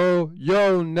 Joe.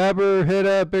 You'll never hit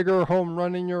a bigger home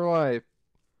run in your life.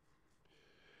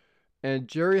 And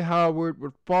Jerry Howard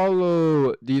would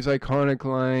follow these iconic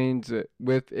lines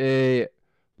with a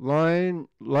line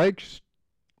like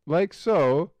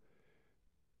so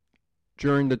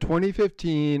during the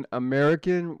 2015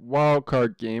 American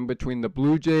wildcard game between the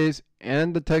Blue Jays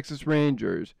and the Texas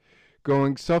Rangers,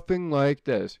 going something like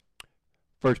this.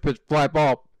 First pitch, fly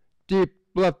ball, deep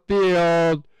left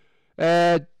field,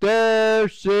 and there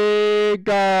she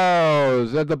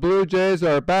goes. And the Blue Jays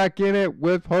are back in it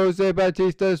with Jose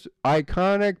Bautista's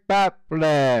iconic bat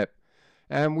flip.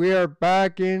 And we are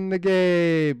back in the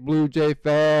game, Blue Jay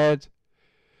fans.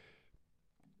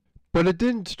 But it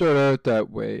didn't start out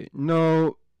that way.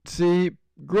 No, see,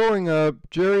 growing up,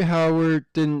 Jerry Howard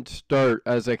didn't start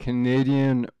as a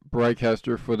Canadian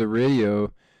broadcaster for the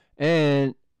radio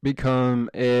and become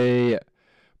a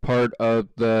part of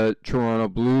the Toronto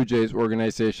Blue Jays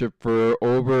organization for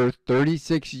over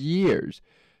 36 years,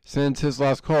 since his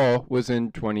last call was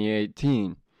in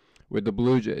 2018 with the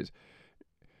Blue Jays.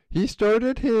 He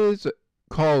started his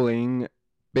calling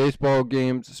baseball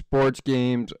games, sports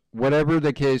games, whatever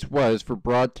the case was for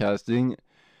broadcasting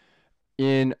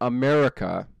in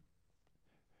America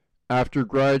after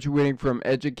graduating from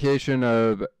education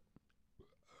of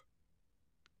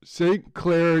St.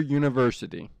 Clair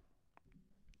University.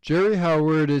 Jerry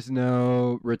Howard is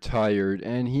now retired,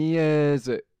 and he is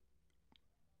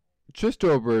just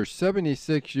over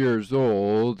 76 years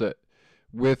old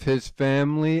with his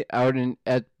family out in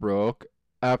Edbrook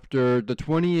after the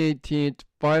 2018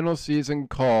 final season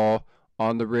call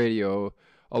on the radio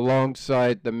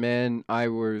alongside the men I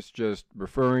was just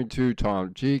referring to,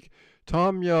 Tom Cheek,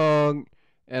 Tom Young,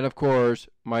 and of course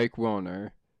Mike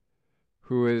Wilner,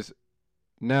 who is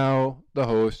now the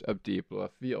host of Deep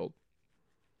Left Field.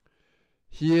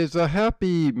 He is a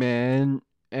happy man,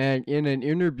 and in an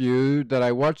interview that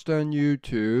I watched on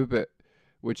YouTube,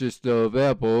 which is still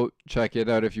available, check it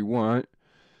out if you want,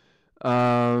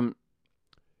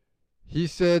 he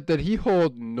said that he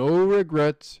held no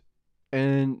regrets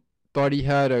and thought he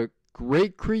had a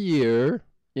great career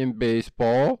in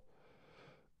baseball,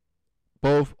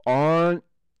 both on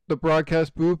the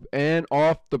broadcast booth and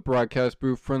off the broadcast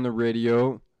booth from the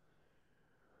radio.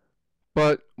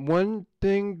 But one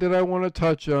thing that I want to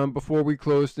touch on before we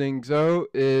close things out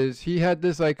is he had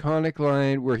this iconic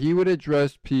line where he would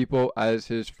address people as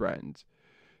his friends,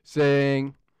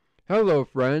 saying, "Hello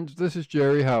friends, this is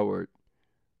Jerry Howard,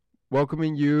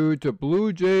 welcoming you to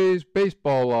Blue Jays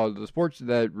Baseball on the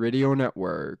Sportsnet Radio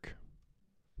Network."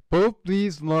 Both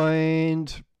these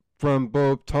lines from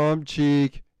both Tom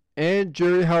Cheek and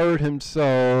Jerry Howard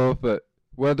himself,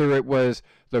 whether it was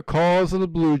the calls of the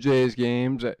Blue Jays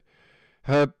games,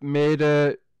 have made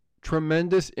a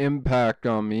tremendous impact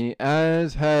on me,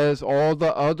 as has all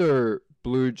the other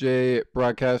Blue Jay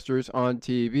broadcasters on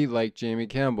TV like Jamie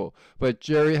Campbell. But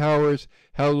Jerry Howard's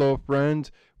 "Hello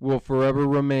Friends" will forever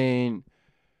remain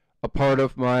a part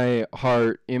of my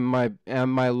heart and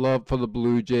my love for the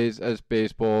Blue Jays as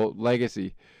his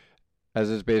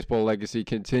baseball legacy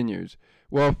continues.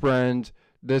 Well, friends,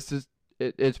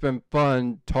 it's been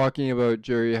fun talking about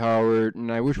Jerry Howard,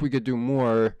 and I wish we could do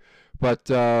more, but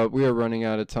we are running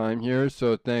out of time here.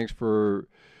 So thanks for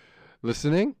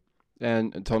listening,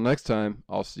 and until next time,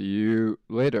 I'll see you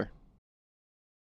later.